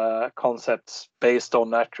concepts based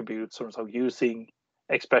on attributes, or so using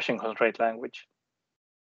expression constraint language.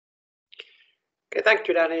 Okay, thank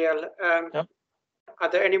you, Daniel. Yep. Are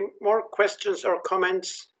there any more questions or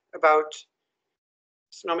comments about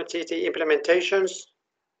SNOMED CT implementations?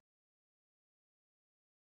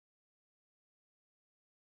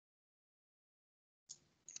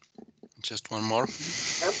 Just one more.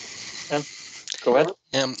 Yep. Yeah. Go ahead.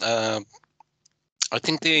 Yeah, I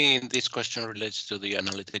think this question relates to the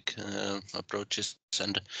analytic approaches,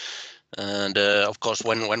 and of course,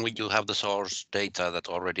 when you have the source data that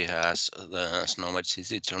already has the SNOMED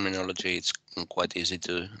CT terminology, it's quite easy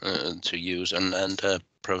to use and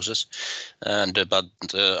process. And but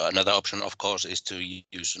another option, of course, is to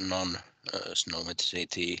use non-SNOMED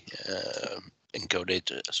CT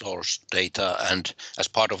encoded source data, and as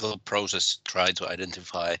part of the process, try to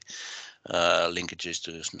identify linkages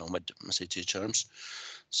to SNOMED CT terms.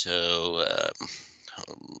 So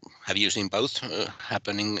have you seen both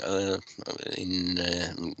happening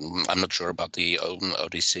I'm not sure about the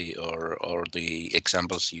Odyssey or the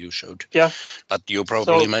examples you showed. Yeah. But you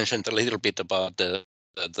probably mentioned a little bit about the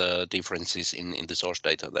differences in the source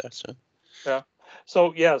data there. So yeah.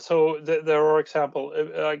 So yeah. So there are examples.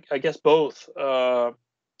 I guess both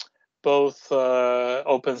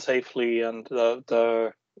Open Safely and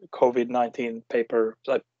the COVID-19 paper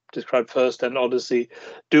I described first, and Odyssey,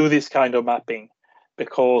 do this kind of mapping,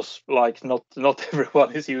 because like not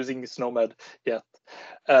everyone is using SNOMED yet,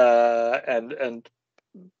 and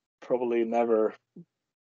probably never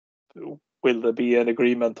will there be an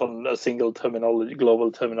agreement on a single terminology,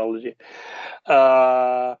 global terminology.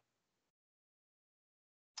 So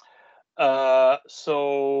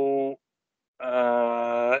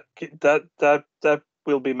that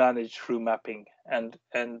will be managed through mapping, and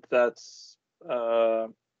that's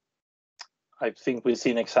I think we've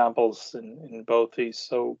seen examples in both these.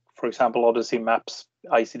 So for example, Odyssey maps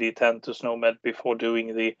ICD-10 to SNOMED before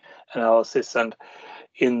doing the analysis, and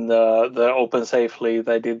in the Open Safely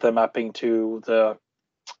they did the mapping to the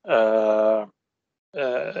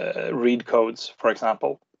read codes, for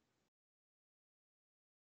example.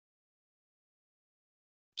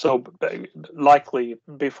 So likely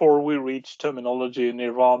before we reach terminology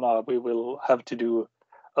nirvana, we will have to do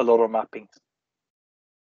a lot of mapping.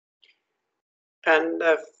 And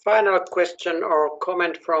a final question or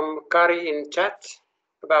comment from Kari in chat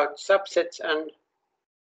about subsets and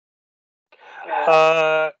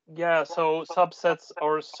yeah, so subsets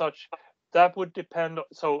or such, that would depend.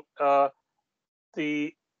 So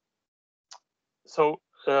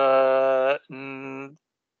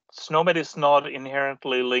SNOMED is not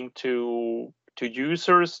inherently linked to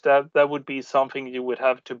users. That would be something you would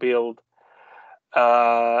have to build.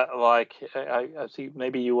 Like I see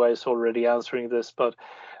maybe UI is already answering this, but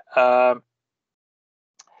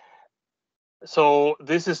so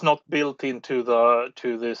this is not built into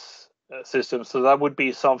this system. So that would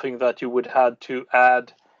be something that you would have to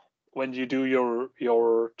add when you do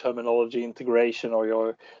your terminology integration or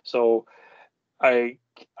your, so I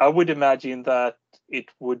would imagine that it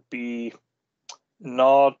would be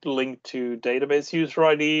not linked to database user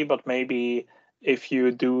ID, but maybe if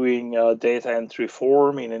you're doing a data entry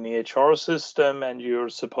form in an EHR system and you're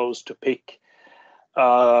supposed to pick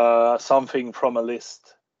something from a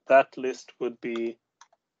list, that list would be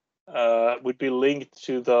linked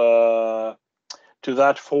to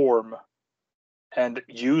that form, and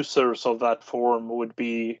users of that form would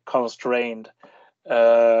be constrained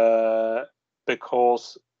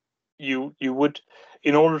because you would,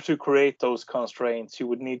 in order to create those constraints, you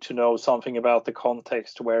would need to know something about the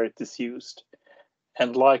context where it is used.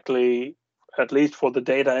 And likely, at least for the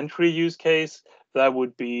data entry use case, that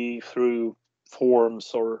would be through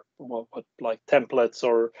forms or what like templates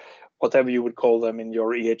or whatever you would call them in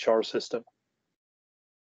your EHR system.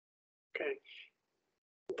 Okay.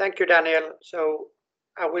 Thank you, Daniel. So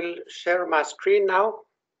I will share my screen now.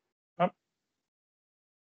 Yep.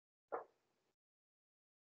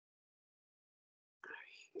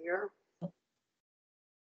 Here.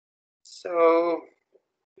 So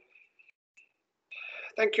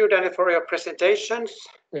thank you, Daniel, for your presentations.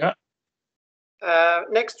 Yeah.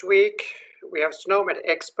 Next week, we have SNOMED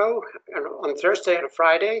Expo on Thursday and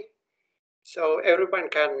Friday. So everyone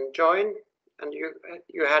can join, and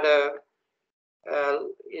you had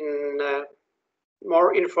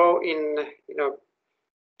more info in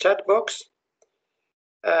chat box.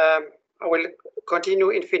 I will continue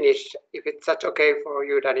in Finnish if it's such okay for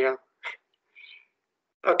you, Daniel.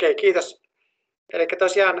 Okei, kiitos. Eli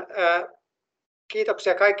tosiaan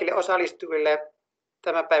kiitoksia kaikille osallistujille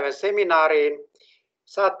tämän päivän seminaariin.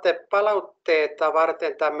 Saatte palautteita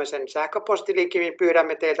varten tämmöisen sähköpostilinkin,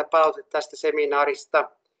 pyydämme teiltä palautetta tästä seminaarista.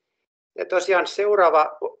 Ja tosiaan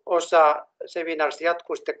seuraava osa seminaarista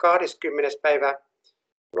jatkuu sitten 20. päivä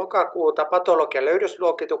lokakuuta patologian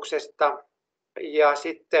löydösluokituksesta ja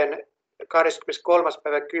sitten 23.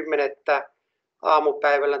 päivä 10.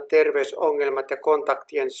 aamupäivällä terveysongelmat ja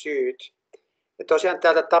kontaktien syyt. Ja tosiaan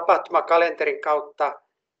täältä tapahtumakalenterin kautta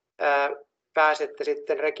pääsette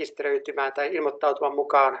sitten rekisteröitymään tai ilmoittautumaan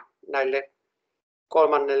mukaan näille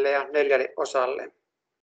 3. ja 4. osalle.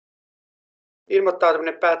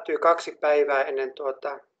 Ilmoittautuminen päättyy 2 päivää ennen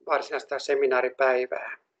varsinaista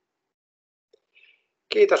seminaaripäivää.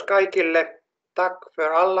 Kiitos kaikille. Tack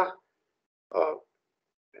för alla.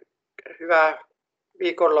 Hyvää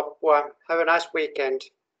viikonloppua. Have a nice weekend.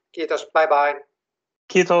 Kiitos. Bye bye.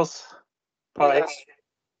 Kiitos. Bye. Yes.